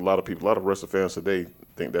that's a lot of people. A lot of wrestling fans today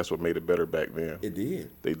think that's what made it better back then. It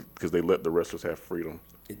did. Because they let the wrestlers have freedom.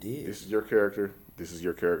 It did. This is your character. This is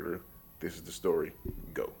your character. This is the story.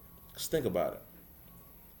 Go. Just think about it.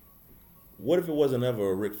 What if it wasn't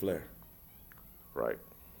ever a Ric Flair? Right.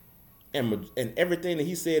 And everything that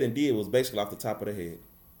he said and did was basically off the top of the head.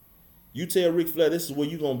 You tell Ric Flair, this is where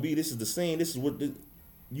you're going to be, this is the scene, this is what...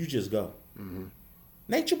 you just go. Mm-hmm.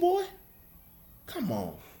 Nature Boy? Come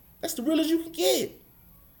on. That's the realest you can get.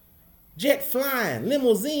 Jet flying,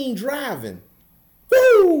 limousine driving.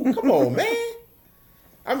 Woo! Come on, man.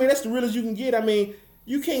 I mean, that's the realest you can get. I mean,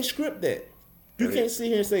 you can't script that. You can't sit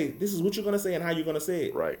here and say, this is what you're going to say and how you're going to say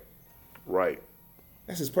it. Right. Right.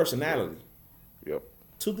 That's his personality. Yep.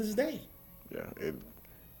 To this day. Yeah.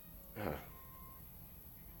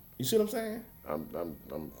 You see what I'm saying?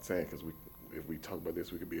 I'm saying because if we talk about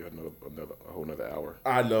this, we could be a whole nother hour.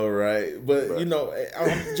 I know, right? But you know,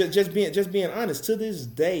 just being honest. To this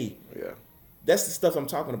day, yeah, that's the stuff I'm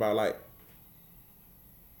talking about. Like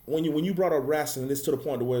when you brought up wrestling, it's to the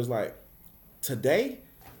point where it's like today,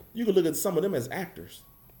 you can look at some of them as actors.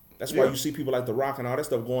 That's why you see people like The Rock and all that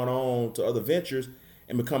stuff going on to other ventures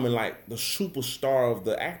and becoming like the superstar of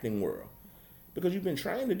the acting world because you've been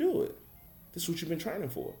trying to do it. This is what you've been training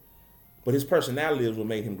for. But his personality is what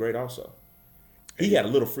made him great also. He had a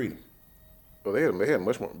little freedom. Well, they had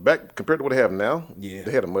much more back compared to what they have now. Yeah,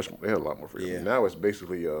 they had a lot more freedom. Yeah. Now it's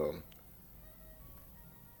basically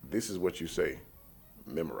this is what you say,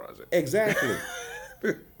 memorize it. Exactly.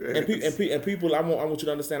 and people, I want you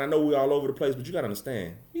to understand. I know we're all over the place, but you got to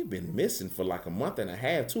understand. We've been missing for like a month and a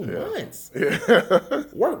half, 2 months. Yeah.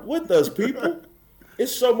 Work with us, people.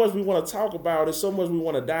 It's so much we want to talk about. It's so much we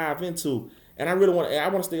want to dive into. And I really want to. I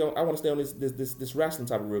want to stay on this wrestling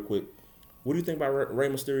topic real quick. What do you think about Rey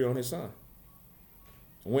Mysterio and his son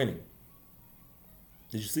winning?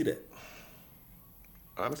 Did you see that?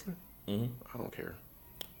 Honestly, I don't care.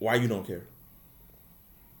 Why you don't care?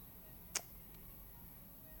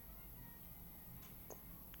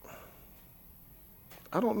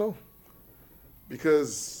 I don't know.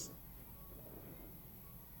 Because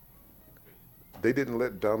they didn't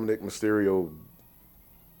let Dominic Mysterio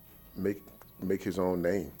make his own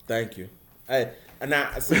name. Thank you. And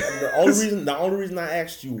I see, the only reason I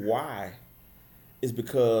asked you why is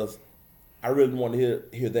because I really want to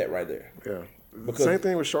hear that right there. Yeah. Because same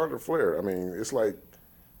thing with Charlotte Flair. I mean, it's like,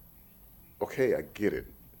 okay, I get it.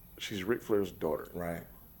 She's Ric Flair's daughter. Right.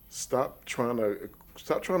 Stop trying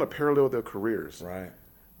to parallel their careers. Right.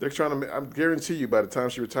 They're trying to. I guarantee you, by the time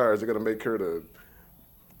she retires, they're going to make her the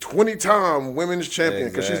 20-time women's champion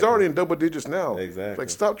because she's already in double digits now. Exactly. Like,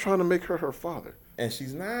 stop trying to make her her father. And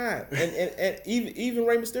she's not. And even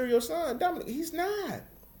Rey Mysterio's son, Dominic, he's not.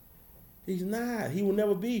 He's not. He will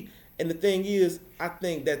never be. And the thing is, I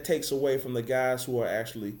think that takes away from the guys who are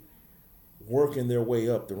actually working their way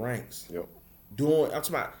up the ranks. Yep. I'm talking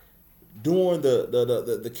about doing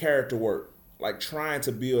the character work, like trying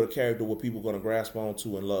to build a character where people are going to grasp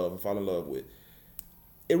onto and love and fall in love with.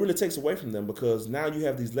 It really takes away from them because now you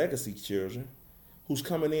have these legacy children who's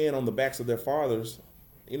coming in on the backs of their fathers,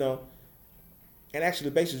 you know, and actually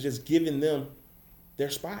basically just giving them their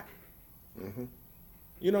spot. Mm-hmm.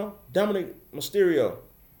 You know, Dominic Mysterio.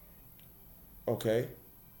 Okay,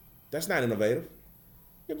 that's not innovative.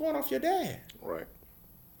 You're going off your dad. Right.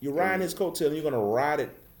 You're riding his coattail and you're going to ride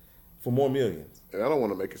it for more millions. And I don't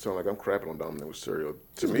want to make it sound like I'm crapping on Dominic Mysterio.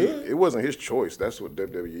 To me, good. It wasn't his choice. That's what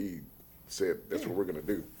WWE said. That's what we're going to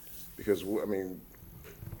do. Because, I mean,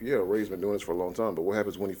 yeah, Ray's been doing this for a long time, but what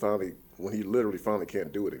happens when he literally finally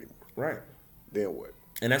can't do it anymore? Right. Then what?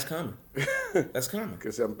 And that's coming. That's coming.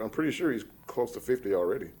 Because I'm pretty sure he's close to 50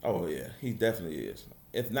 already. Oh, yeah. He definitely is.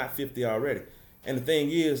 If not 50 already. And the thing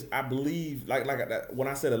is, I believe, like when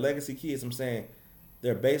I said a legacy kids, I'm saying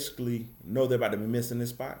they're basically know they're about to be missing this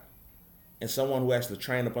spot. And someone who actually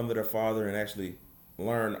trained up under their father and actually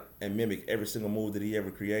learn and mimic every single move that he ever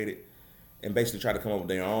created and basically try to come up with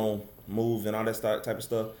their own moves and all that type of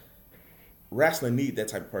stuff. Wrestling need that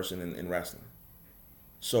type of person in wrestling.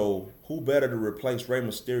 So who better to replace Rey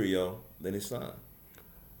Mysterio than his son?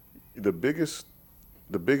 The biggest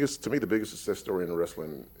to me, the biggest success story in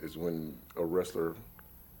wrestling is when a wrestler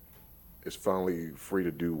is finally free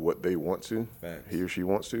to do what they want to. Facts. He or she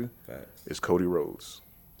wants to. Facts. It's Cody Rhodes.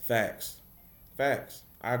 Facts.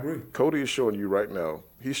 I agree. Cody is showing you right now.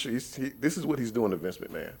 This is what he's doing to Vince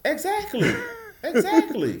McMahon. Exactly.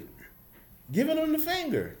 Exactly. Giving him the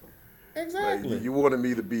finger. Exactly. Like, you wanted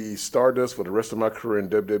me to be Stardust for the rest of my career in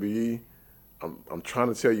WWE. I'm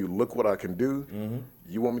trying to tell you, look what I can do. Mm-hmm.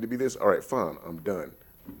 You want me to be this? All right, fine. I'm done.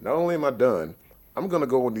 Not only am I done, I'm gonna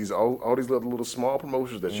go on these all these little small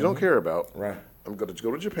promotions that you don't care about. Right. I'm gonna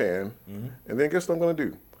go to Japan, and then guess what I'm gonna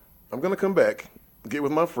do? I'm gonna come back, get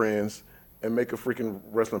with my friends, and make a freaking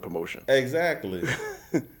wrestling promotion. Exactly.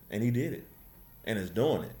 And he did it, and is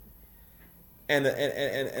doing it, and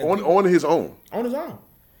on his own. On his own.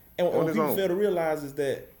 And what people own. fail to realize is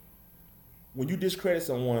that when you discredit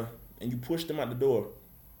someone and you push them out the door,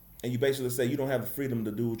 and you basically say you don't have the freedom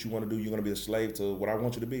to do what you want to do, you're going to be a slave to what I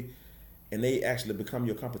want you to be, and they actually become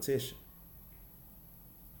your competition.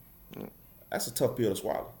 That's a tough pill to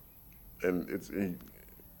swallow. And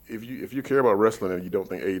if you care about wrestling and you don't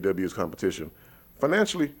think AEW is competition,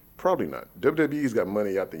 financially, probably not. WWE's got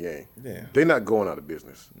money out the yang. Yeah. They're not going out of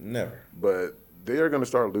business. Never. But they are going to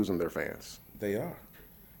start losing their fans. They are.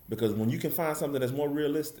 Because when you can find something that's more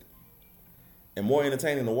realistic and more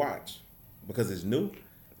entertaining to watch because it's new,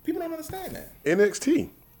 people don't understand that. NXT.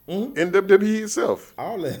 Mm-hmm. In WWE itself.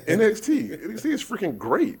 All that. NXT is freaking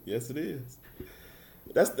great. Yes, it is.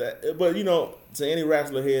 That's that. But, to any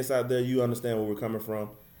wrestler heads out there, you understand where we're coming from.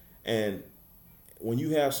 And when you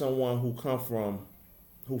have someone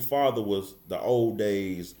who father was the old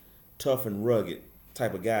days, tough and rugged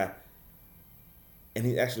type of guy, and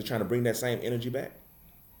he's actually trying to bring that same energy back,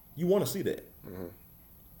 you want to see that. Mm-hmm.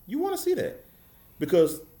 You want to see that.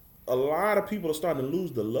 Because a lot of people are starting to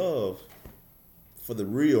lose the love for the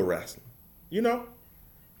real wrestling.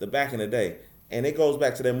 The back in the day. And it goes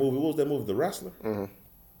back to that movie. What was that movie? The Wrestler?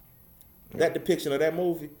 Mm-hmm. That depiction of that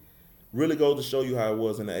movie really goes to show you how it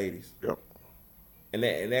was in the 80s. Yep.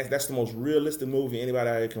 And that's the most realistic movie anybody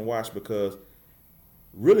out here can watch because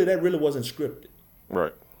that really wasn't scripted.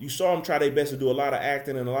 Right. You saw them try their best to do a lot of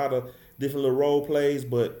acting and a lot of different little role plays,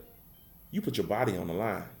 but you put your body on the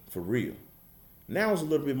line for real. Now it's a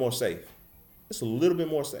little bit more safe. It's a little bit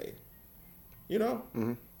more safe.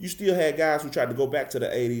 Mm-hmm. You still had guys who tried to go back to the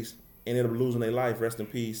 80s and ended up losing their life. Rest in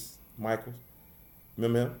peace, Michael.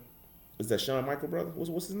 Remember him? Is that Shawn Michael brother?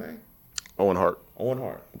 What's his name? Owen Hart. Owen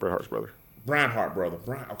Hart. Bret Hart's brother. Brian Hart brother.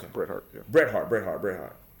 Okay. Bret Hart, yeah. Bret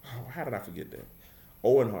Hart. Oh, how did I forget that?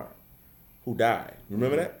 Owen Hart, who died.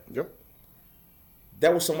 Remember that? Yep.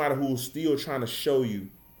 That was somebody who was still trying to show you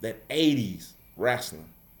that 80s wrestling.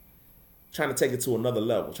 Trying to take it to another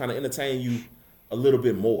level. Trying to entertain you a little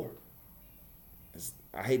bit more.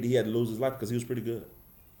 I hate that he had to lose his life because he was pretty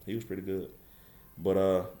good.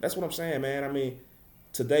 But that's what I'm saying, man. I mean,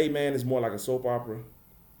 today, man, is more like a soap opera.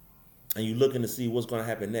 And you're looking to see what's going to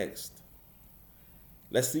happen next.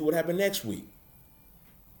 Let's see what happened next week.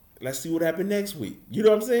 You know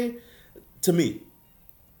what I'm saying? To me.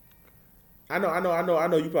 I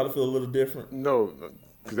know you probably feel a little different. No,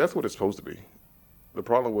 because that's what it's supposed to be. The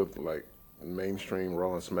problem with, like, mainstream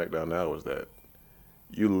Raw and SmackDown now is that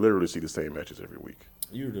you literally see the same matches every week.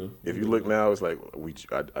 You do. If you look now, it's like,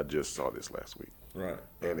 I just saw this last week. Right.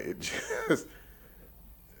 And it just...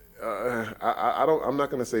 I'm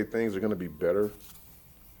not going to say things are going to be better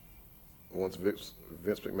once Vince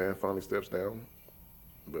McMahon finally steps down,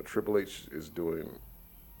 but Triple H is doing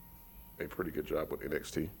a pretty good job with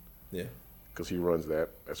NXT. Yeah, because he runs that,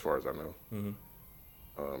 as far as I know.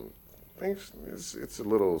 Mm-hmm. Things it's a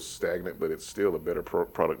little stagnant, but it's still a better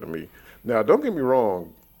product to me. Now, don't get me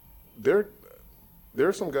wrong, there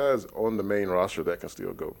are some guys on the main roster that can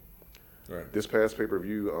still go. Right. This past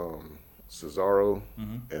pay-per-view, Cesaro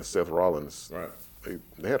and Seth Rollins, right?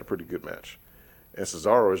 They had a pretty good match. And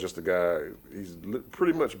Cesaro is just a guy, he's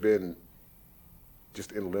pretty much been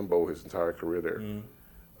just in limbo his entire career there.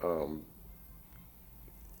 Mm-hmm.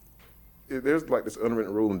 There's like this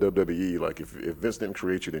unwritten rule in WWE, like if Vince didn't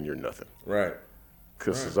create you, then you're nothing. Right.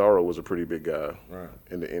 Because Cesaro was a pretty big guy right.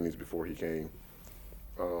 in the Indies before he came.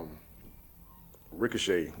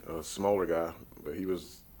 Ricochet, a smaller guy, but he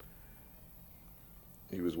was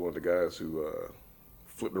one of the guys who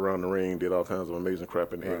flipped around the ring, did all kinds of amazing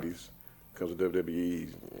crap in the Indies. Comes to WWE,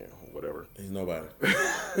 whatever. He's nobody.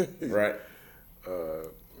 Right. Man.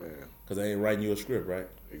 Because they ain't writing you a script, right?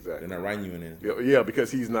 Exactly. They're not writing you in it. Yeah, because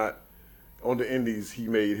he's not on the Indies. He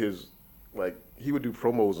made his he would do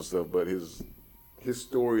promos and stuff, but his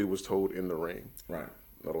story was told in the ring, right?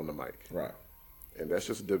 Not on the mic, right? And that's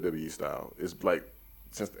just WWE style. It's like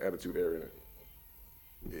since the Attitude Era,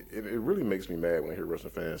 it really makes me mad when I hear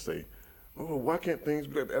wrestling fans say, oh, why can't things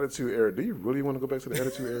be like the Attitude Era? Do you really want to go back to the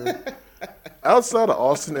Attitude Era? Outside of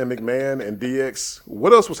Austin and McMahon and DX,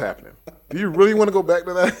 what else was happening? Do you really want to go back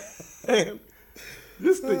to that?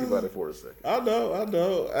 Just think about it for a second. I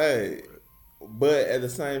know. Hey, but at the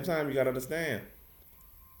same time, you got to understand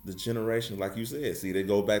the generation, like you said. See, they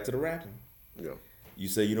go back to the rapping. Yeah. You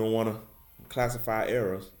say you don't want to classify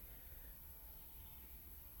eras,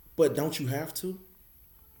 but don't you have to?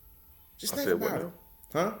 Just think about it,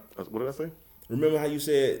 huh? What did I say? Remember how you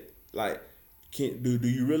said like, do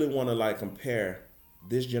you really want to like compare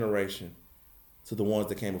this generation to the ones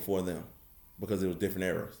that came before them because it was different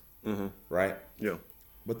eras, right? Yeah.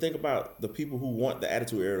 But think about the people who want the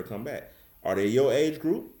Attitude Era to come back. Are they your age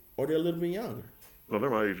group or they're a little bit younger? No,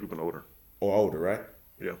 they're my age group and older. Or older, right?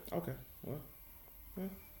 Yeah. Okay. Well, yeah.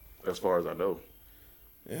 As far as I know.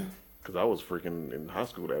 Yeah. Because I was freaking in high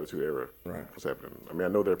school, the Attitude Era. Right. What's happening? I mean, I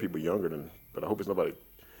know there are people younger than, but I hope it's nobody.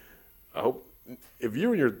 I hope if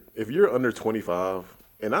you're under 25,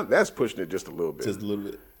 and that's pushing it just a little bit. Just a little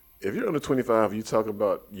bit. If you're under 25, you talk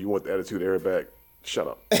about you want the Attitude Era back. Shut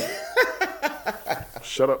up.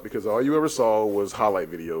 Shut up, because all you ever saw was highlight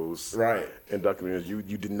videos, right, and documentaries. You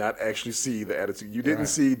did not actually see the Attitude. You didn't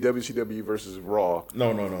see WCW versus Raw. No.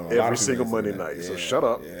 Every single Monday night. Yeah, so shut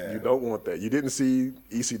up. Yeah. You don't want that. You didn't see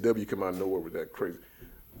ECW come out of nowhere with that crazy.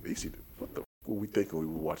 ECW. What the f were we thinking we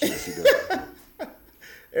were watching ECW?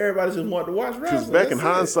 Everybody just wanted to watch wrestling. Because back in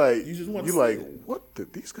hindsight, you just want you're to like, see it. what?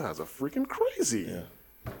 These guys are freaking crazy.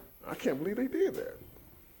 Yeah. I can't believe they did that.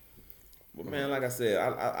 But man, like I said,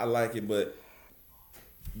 I like it, but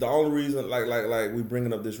the only reason, like we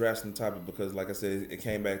bringing up this wrestling topic because, like I said, it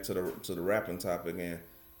came back to the rapping topic, and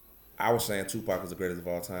I was saying Tupac is the greatest of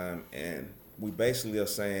all time, and we basically are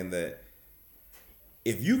saying that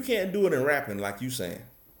if you can't do it in rapping, like you saying,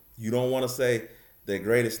 you don't want to say the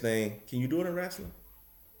greatest thing. Can you do it in wrestling?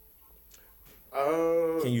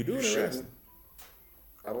 Can you do it in wrestling?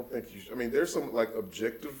 I don't think you should. I mean, there's some like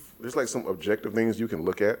objective. There's like some objective things you can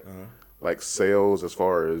look at, like sales as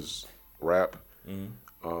far as rap.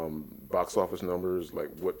 Box office numbers, like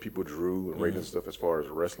what people drew and ratings stuff as far as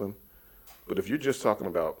wrestling. But if you're just talking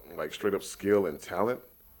about like straight up skill and talent,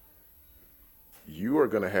 you are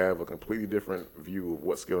going to have a completely different view of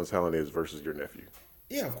what skill and talent is versus your nephew.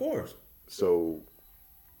 Yeah, of course. So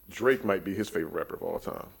Drake might be his favorite rapper of all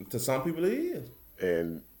time. To some people, he is.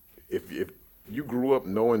 And if you grew up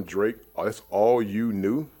knowing Drake, that's all you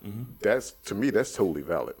knew, that's, to me, that's totally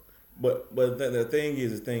valid. But the thing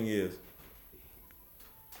is,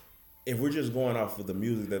 if we're just going off of the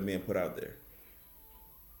music that's being put out there,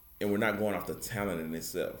 and we're not going off the talent in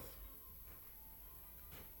itself,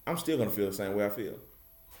 I'm still gonna feel the same way I feel.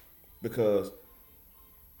 Because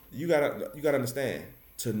you gotta understand,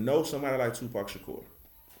 to know somebody like Tupac Shakur,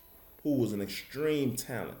 who was an extreme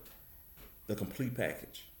talent, the complete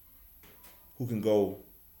package, who can go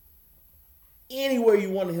anywhere you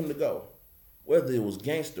wanted him to go, whether it was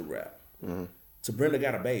gangster rap, to Brenda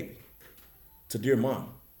Got a Baby, to Dear Mama,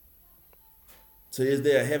 to Is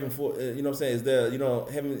There a Heaven for, you know what I'm saying, is there,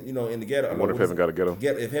 heaven, in the ghetto. I wonder if Heaven Got a Ghetto.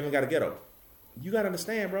 If Heaven Got a Ghetto. You got to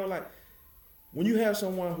understand, bro, like, when you have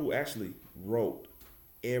someone who actually wrote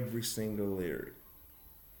every single lyric,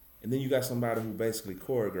 and then you got somebody who basically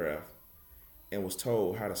choreographed and was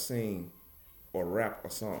told how to sing or rap a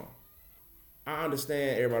song. I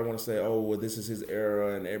understand everybody want to say, oh, well, this is his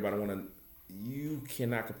era, and everybody want to, you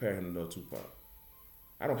cannot compare him to no Tupac.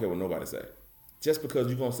 I don't care what nobody say. Just because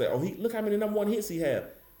you're going to say, oh, look how many number one hits he had.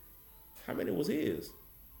 How many was his?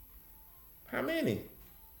 How many?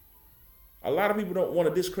 A lot of people don't want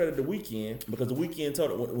to discredit The Weeknd because The Weeknd told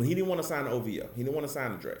him when he didn't want to sign to OVO, he didn't want to sign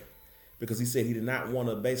to Drake because he said he did not want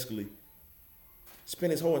to basically spend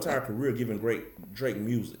his whole entire career giving Drake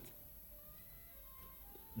music.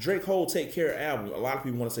 Drake whole Take Care album, a lot of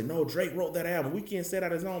people want to say, no, Drake wrote that album. Weeknd said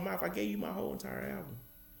out of his own mouth, I gave you my whole entire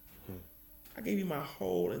album. I gave you my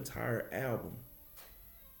whole entire album.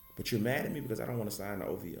 But you're mad at me because I don't want to sign to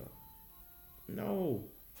OVO. No.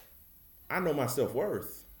 I know my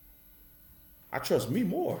self-worth. I trust me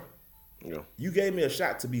more. Yeah. You gave me a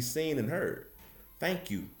shot to be seen and heard.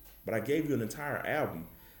 Thank you. But I gave you an entire album.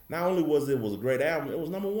 Not only was it a great album, it was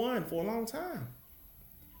number one for a long time.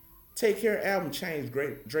 Take Care album changed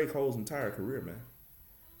Drake Hole's entire career, man.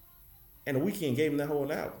 And The Weeknd gave him that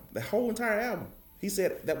whole album. The whole entire album. He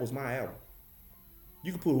said that was my album.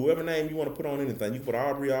 You can put whoever name you want to put on anything. You can put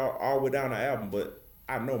Aubrey all the way down the album, but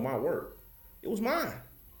I know my work. It was mine.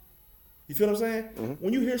 You feel what I'm saying?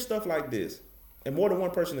 When you hear stuff like this, and more than one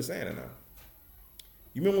person is saying it now.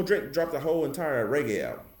 You remember when Drake dropped the whole entire reggae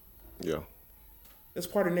album? Yeah. That's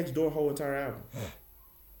Party Next Door whole entire album.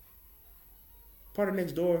 Party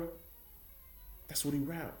Next Door That's what he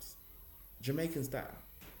raps, Jamaican style.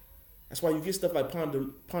 That's why you get stuff like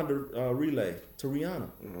Ponder Relay to Rihanna.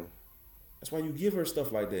 Mm-hmm. That's why you give her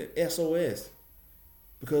stuff like that, SOS,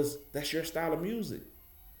 because that's your style of music.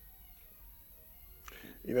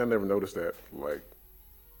 You know, I never noticed that, like,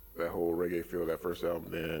 that whole reggae feel, that first album,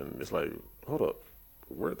 then it's like, hold up,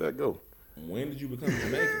 where'd that go? When did you become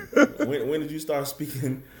Jamaican? when did you start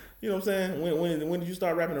speaking, you know what I'm saying? When did you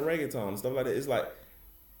start rapping a reggaeton and stuff like that? It's like,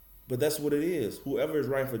 but that's what it is. Whoever is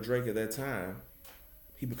writing for Drake at that time,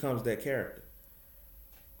 he becomes that character.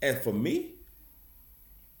 And for me,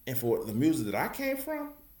 and for the music that I came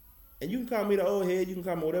from, and you can call me the old head, you can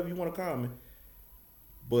call me whatever you want to call me,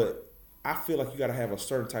 but I feel like you got to have a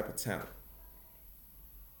certain type of talent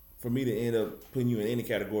for me to end up putting you in any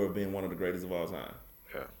category of being one of the greatest of all time.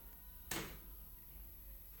 Yeah.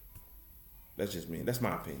 That's just me. That's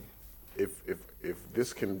my opinion. If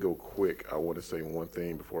this can go quick, I want to say one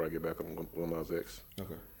thing before I get back on Lil Nas X.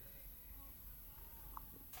 Okay.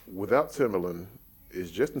 Without Timberland,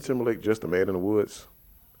 is Justin Timberlake just a man in the woods?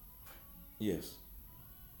 Yes.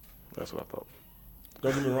 That's what I thought.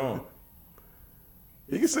 Don't get me wrong.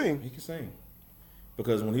 He can sing. He can sing.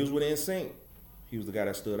 Because when he was with NSYNC, he was the guy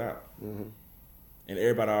that stood out. Mm-hmm. And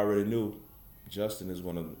everybody already knew Justin is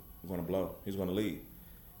gonna blow. He's gonna lead.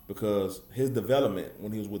 Because his development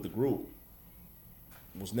when he was with the group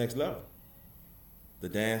was next level. The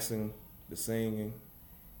dancing, the singing.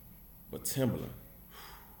 But Timberland.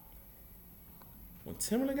 When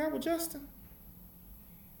Timberland got with Justin,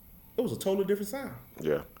 it was a totally different sound.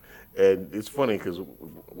 Yeah. And it's funny because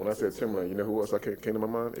when I said Timberland, you know who else came to my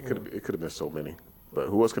mind? It could have been so many. But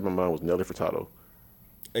who else came to my mind was Nelly Furtado.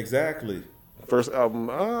 Exactly. First album,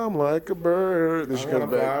 I'm like a bird. Then she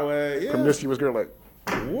comes back. Yeah. Promiscuous Girl, like,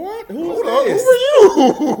 what? Who are you?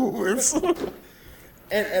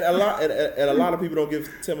 and a lot of people don't give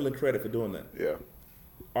Timberland credit for doing that. Yeah.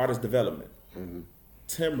 Artist development. Mm-hmm.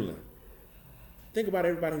 Timberland. Think about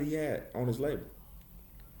everybody he had on his label.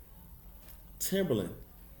 Timberland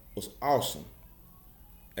was awesome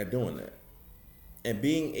at doing that. And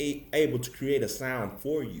being able to create a sound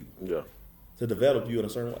for you. Yeah. To develop you in a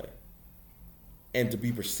certain way. And to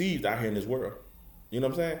be perceived out here in this world. You know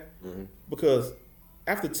what I'm saying? Mm-hmm. Because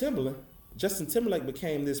after Timberland, Justin Timberlake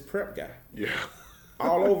became this prep guy. Yeah.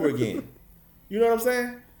 All over again. You know what I'm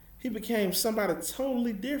saying? He became somebody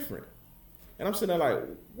totally different. And I'm sitting there like,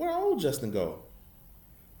 where old Justin go?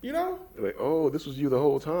 You know? Like, oh, this was you the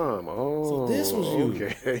whole time. Oh, so this was you.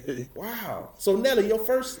 Okay. Wow. So Nelly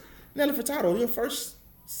Furtado, your first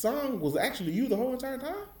song was actually you the whole entire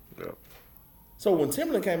time? Yeah. So when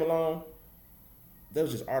Timberland came along, there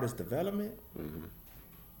was just artist development. Mm-hmm.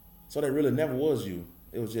 So that really never was you.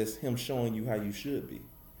 It was just him showing you how you should be.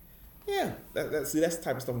 Yeah. See, that's the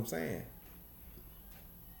type of stuff I'm saying.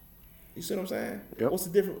 You see what I'm saying? Yep. What's the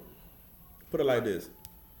difference? Put it like this.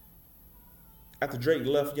 After Drake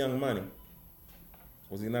left Young Money,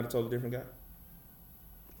 was he not a totally different guy?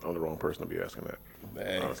 I'm the wrong person to be asking that.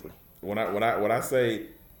 Man, honestly. When I say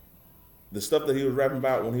the stuff that he was rapping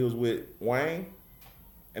about when he was with Wayne,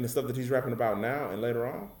 and the stuff that he's rapping about now and later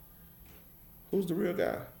on, who's the real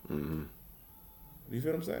guy? Mm-hmm. You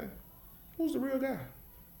feel what I'm saying? Who's the real guy?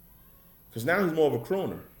 Because now he's more of a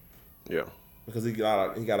crooner. Yeah. Because he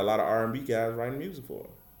got a lot of R&B guys writing music for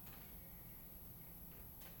him.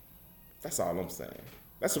 That's all I'm saying.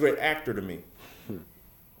 That's a great actor to me. And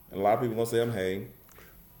a lot of people gonna say I'm hating.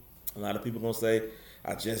 A lot of people gonna say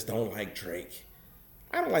I just don't like Drake.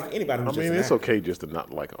 I don't like anybody who's just an it's actor. okay just to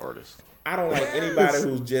not like an artist. I don't like anybody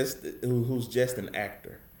who's just an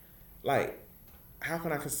actor. Like, how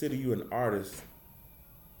can I consider you an artist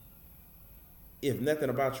if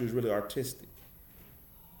nothing about you is really artistic?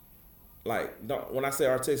 Like, when I say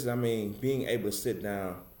artistic, I mean being able to sit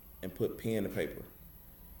down and put pen to paper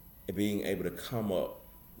and being able to come up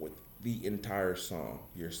with the entire song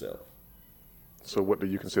yourself. So what do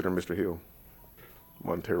you consider Mr. Hill?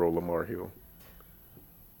 Montero Lamar Hill?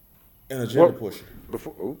 An agenda pusher.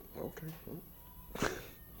 Okay.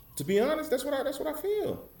 To be honest, that's what I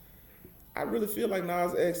feel. I really feel like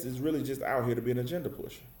Nas X is really just out here to be an agenda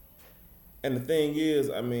pusher. And the thing is,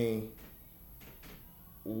 I mean,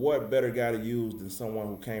 what better guy to use than someone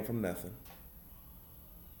who came from nothing,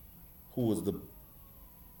 who was the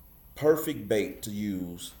perfect bait to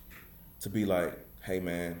use to be like, hey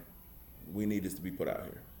man, we need this to be put out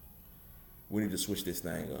here. We need to switch this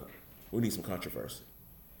thing up. We need some controversy.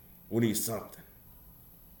 We need something.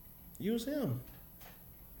 Use him.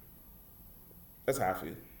 That's how I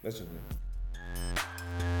feel. That's just me.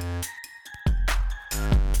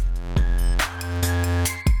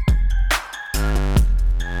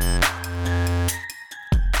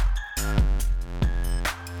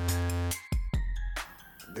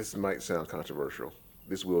 this might sound controversial.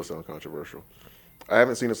 This will sound controversial. I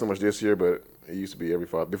haven't seen it so much this year, but it used to be every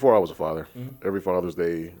father. Before I was a father, every Father's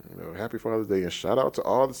Day, Happy Father's Day, and shout out to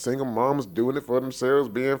all the single moms doing it for themselves,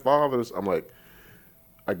 being fathers. I'm like,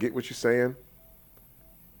 I get what you're saying.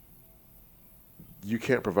 You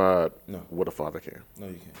can't provide what a father can. No,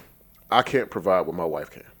 you can't. I can't provide what my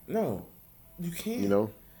wife can. No, you can't. You know?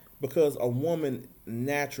 Because a woman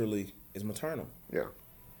naturally is maternal. Yeah.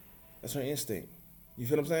 That's her instinct. You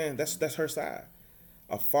feel what I'm saying? That's her side.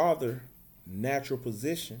 A father, natural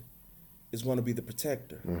position, is going to be the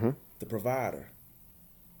protector, the provider,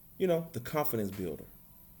 the confidence builder.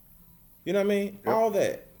 You know what I mean? Yep. All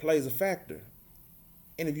that plays a factor.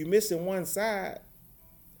 And if you're missing one side,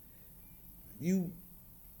 you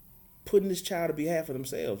putting this child to be half of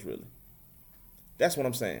themselves, really. That's what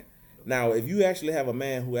I'm saying. Now, if you actually have a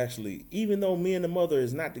man who actually, even though me and the mother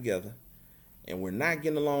is not together, and we're not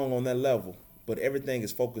getting along on that level, but everything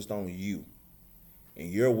is focused on you and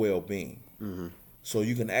your well-being, so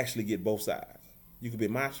you can actually get both sides. You can be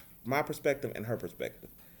my perspective and her perspective.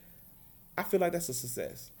 I feel like that's a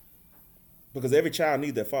success. Because every child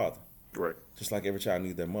needs their father. Right. Just like every child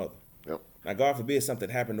needs their mother. Yep. Now, God forbid something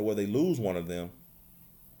happened to where they lose one of them.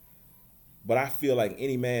 But I feel like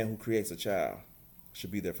any man who creates a child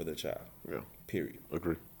should be there for their child. Yeah. Period.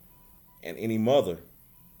 Agree. And any mother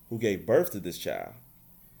who gave birth to this child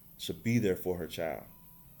should be there for her child.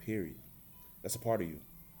 Period. That's a part of you.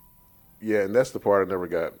 Yeah, and that's the part I never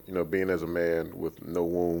got. Being as a man with no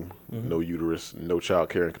womb, no uterus, no child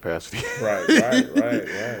carrying capacity.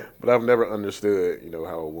 Right. But I've never understood,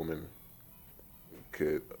 how a woman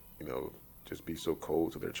could, just be so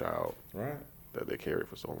cold to their child. Right. That they carry it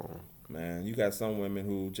for so long. Man, you got some women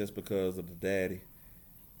who, just because of the daddy,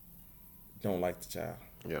 don't like the child.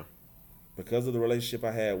 Yeah. Because of the relationship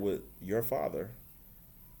I had with your father,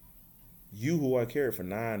 you who I carried for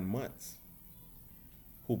 9 months,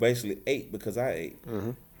 who basically ate because I ate,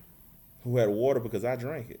 who had water because I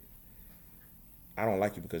drank it, I don't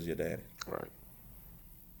like you because of your daddy. Right.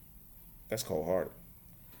 That's cold-hearted.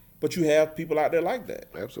 But you have people out there like that.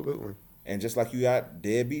 Absolutely. And just like you got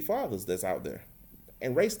deadbeat fathers that's out there.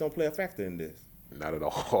 And race don't play a factor in this. Not at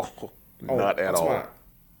all. Not at all. Why.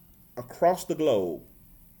 Across the globe,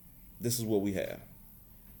 this is what we have.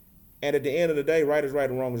 And at the end of the day, right is right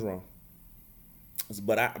and wrong is wrong.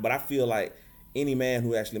 But I feel like any man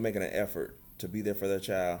who actually making an effort to be there for their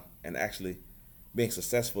child and actually being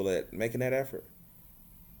successful at making that effort,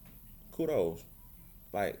 kudos.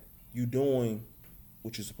 Like, you doing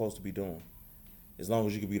what you're supposed to be doing. As long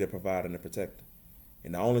as you can be the provider and the protector.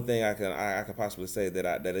 And the only thing I can possibly say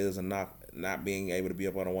that is a knock, not being able to be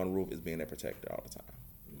up under one roof, is being that protector all the time.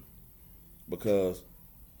 Because,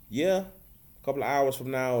 yeah, a couple of hours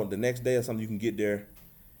from now, the next day or something, you can get there.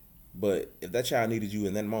 But if that child needed you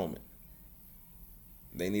in that moment,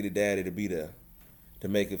 they needed daddy to be there to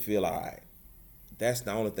make it feel all right. That's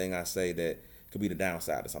the only thing I say that could be the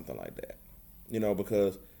downside of something like that.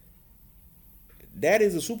 Because daddy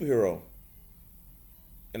is a superhero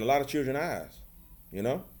in a lot of children's eyes.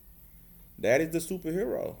 Daddy's the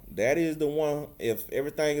superhero. Daddy is the one, if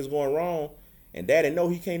everything is going wrong, and daddy know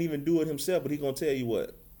he can't even do it himself, but he gonna tell you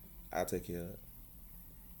what, I'll take care of it.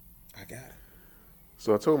 I got it.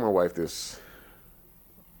 So I told my wife this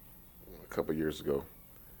a couple of years ago.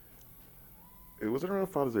 It was around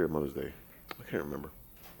Father's Day or Mother's Day. I can't remember.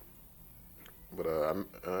 But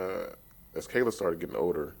as Kayla started getting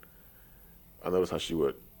older, I noticed how she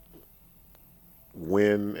would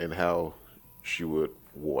when and how she would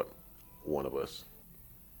want one of us.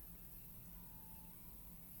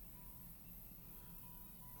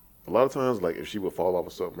 A lot of times, like, if she would fall off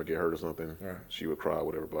of something or get hurt or something, right, she would cry,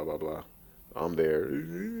 whatever, blah, blah, blah. I'm there.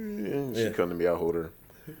 She'd come to me, I hold her.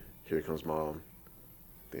 Here comes mom.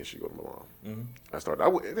 Then she go to my mom.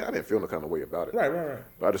 Mm-hmm. I didn't feel no kind of way about it. Right.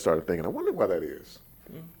 But I just started thinking, I wonder why that is.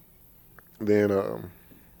 Mm-hmm. Then,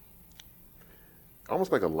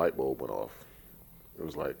 almost like a light bulb went off. It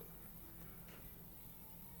was like,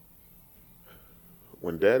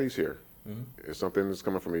 when daddy's here, if something is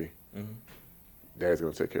coming for me, daddy's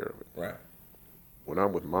going to take care of it. Right. When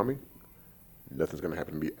I'm with mommy, nothing's going to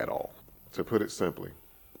happen to me at all. To put it simply,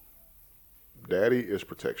 daddy is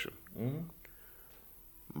protection.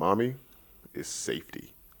 Mommy is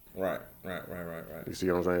safety. Right. You see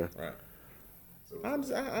what I'm saying? Right.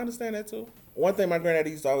 I understand that too. One thing my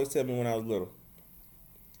granddaddy used to always tell me when I was little,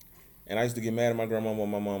 and I used to get mad at my grandmama or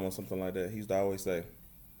my mom or something like that, he used to always say,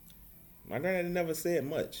 my granddaddy never said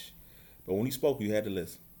much, but when he spoke, you had to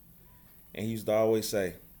listen. And he used to always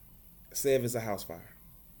say if it's a house fire.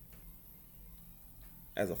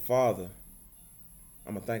 As a father, I'm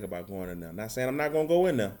I'm gonna think about going in there. Not saying I'm not gonna go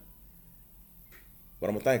in there, but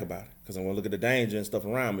I'm gonna think about it because I'm gonna look at the danger and stuff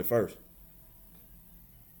around me first.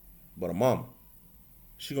 But a mama,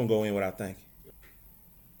 she gonna go in without thinking.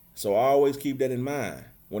 So I always keep that in mind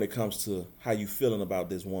when it comes to how you feeling about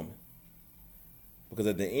this woman. Because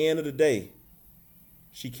at the end of the day,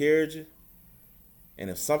 she carried you, and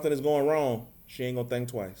if something is going wrong, she ain't gonna think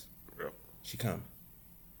twice. Yep. She coming.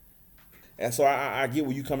 And so I get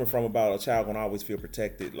where you coming from about a child gonna always feel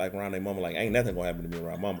protected, like around their mama, like ain't nothing gonna happen to me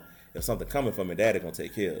around mama. If something coming from me, daddy gonna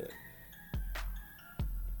take care of it.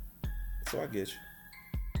 So I get you.